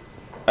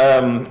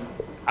a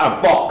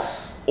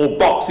box or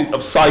boxes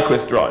of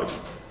SideQuest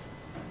drives,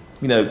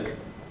 you know,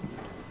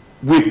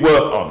 with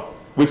work on,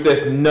 which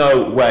there's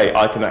no way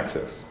I can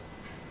access.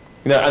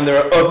 You know, and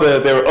there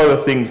are other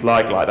things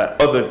like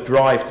that, other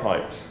drive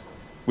types,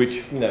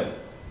 which, you know,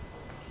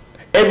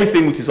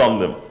 everything which is on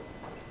them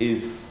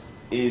is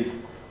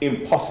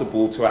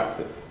impossible to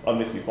access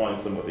unless you find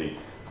somebody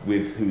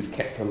who's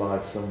kept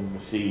alive some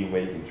machine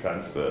where you can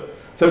transfer.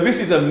 So this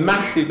is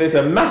there's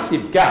a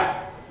massive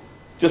gap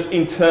just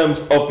in terms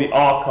of the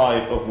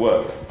archive of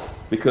work,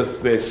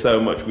 because there's so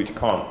much which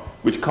can't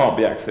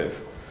be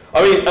accessed.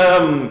 I mean,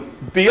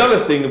 the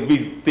other thing would be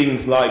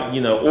things like,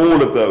 you know,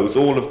 all of those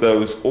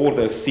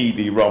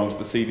CD-ROMs,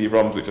 the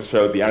CD-ROMs which I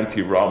showed, the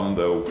anti-ROM,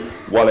 the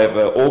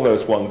whatever, all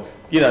those ones.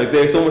 You know,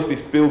 there's almost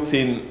this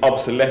built-in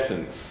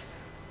obsolescence,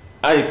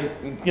 and it's,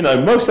 you know,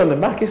 mostly on the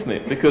Mac, isn't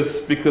it?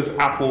 Because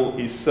Apple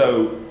is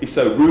so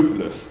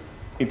ruthless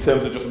in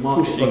terms of just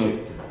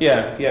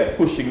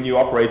pushing new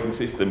operating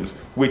systems,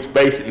 which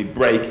basically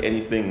break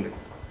anything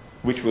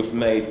which was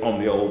made on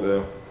the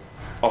older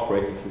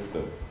operating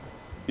system.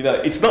 You know,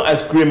 it's not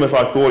as grim as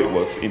I thought it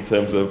was in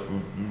terms of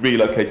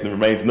relocating the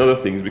remains and other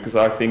things, because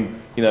I think,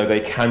 you know, they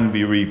can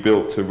be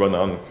rebuilt to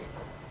run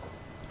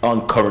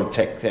on current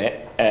tech.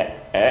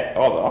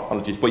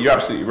 Apologies, but you're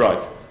absolutely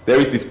right. There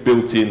is this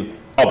built-in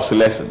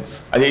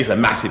obsolescence, and it is a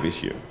massive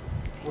issue.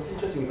 What's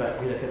interesting about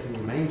Relocating the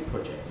Remains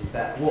project is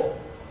that what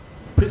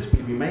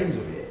principally remains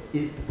of it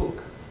is the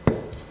book,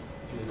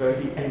 which is a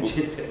very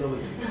ancient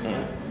technology.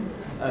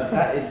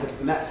 And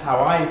that's how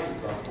I, for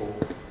example,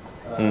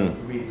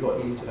 really got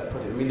into that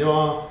project. I mean,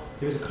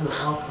 there is a kind of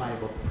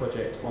archive of the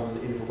project on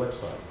the Iniva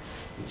website,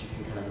 which you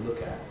can kind of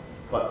look at.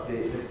 But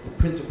the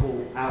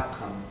principal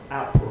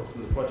output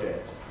from the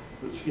project,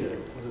 which, you know,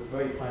 was a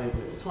very pioneering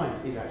project at the time,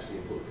 is actually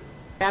a book.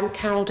 I'm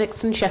Carol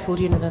Dixon, Sheffield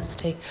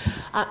University.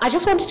 I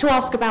just wanted to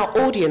ask about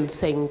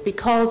audiencing,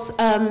 because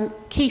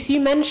Keith,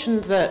 you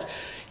mentioned that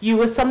you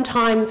were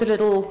sometimes a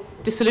little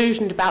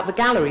disillusioned about the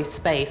gallery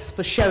space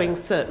for showing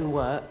certain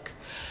work.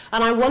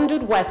 And I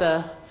wondered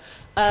whether,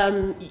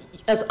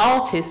 as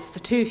artists, the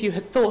two of you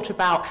had thought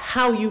about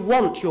how you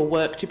want your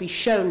work to be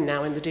shown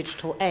now in the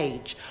digital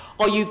age.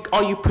 Are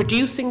you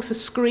producing for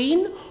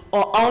screen,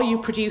 or are you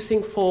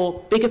producing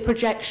for bigger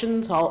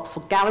projections or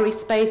for gallery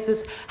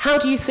spaces? How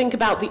do you think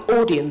about the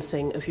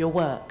audiencing of your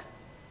work?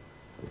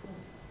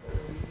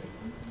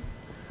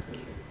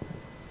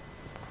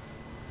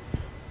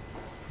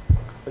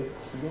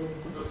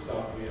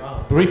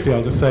 Briefly,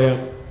 I'll just say,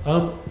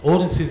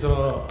 audiences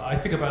are, I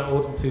think about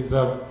audiences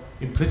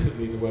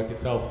implicitly in the work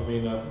itself. I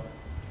mean,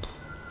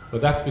 but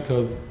that's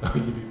because,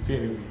 you didn't see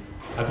any,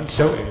 I didn't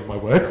show any of my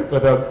work,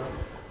 but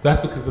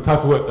that's because the type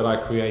of work that I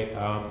create,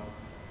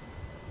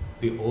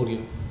 the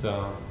audience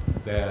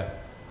there,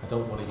 I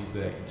don't want to use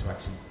their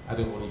interaction, I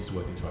don't want to use the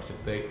word interaction.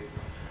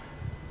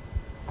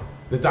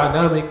 The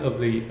dynamic of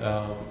the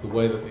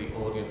way that the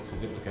audience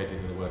is implicated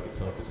in the work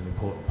itself is an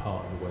important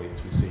part of the way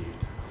it's received.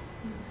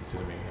 You see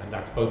what I mean? And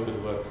that's both for the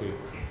work with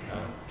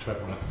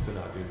Trevor Matheson,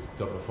 I do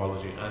double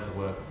morphology, and the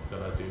work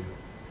that I do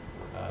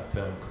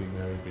at Queen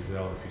Mary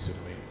Brazil, if you see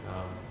what I mean.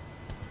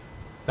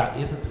 That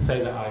isn't to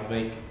say that I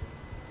make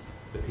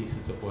the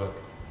pieces of work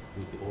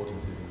with the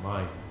audiences in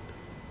mind,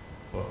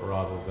 but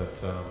rather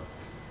that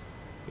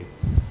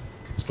it's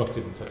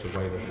constructed in such a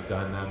way that the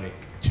dynamic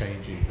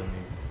changes and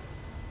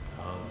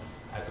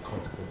as a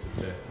consequence of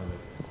their kind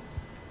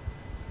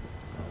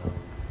of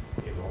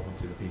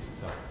involvement in the piece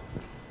itself.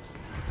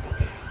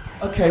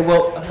 Okay,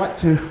 well, I'd like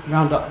to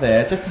round up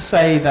there just to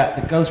say that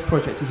the Ghost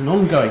project is an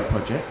ongoing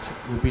project.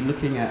 I'll be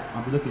looking at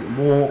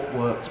more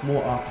works,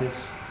 more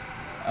artists,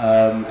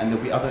 and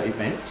there'll be other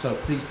events. So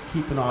please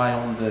keep an eye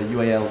on the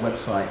UAL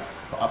website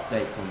for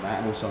updates on that,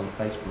 and also on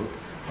Facebook.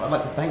 But I'd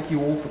like to thank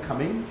you all for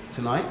coming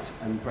tonight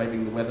and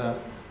braving the weather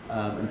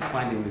and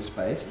finding this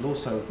space, and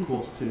also, of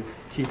course, to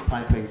Keith,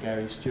 Piper and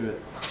Gary Stewart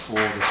for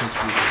the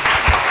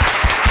contributions.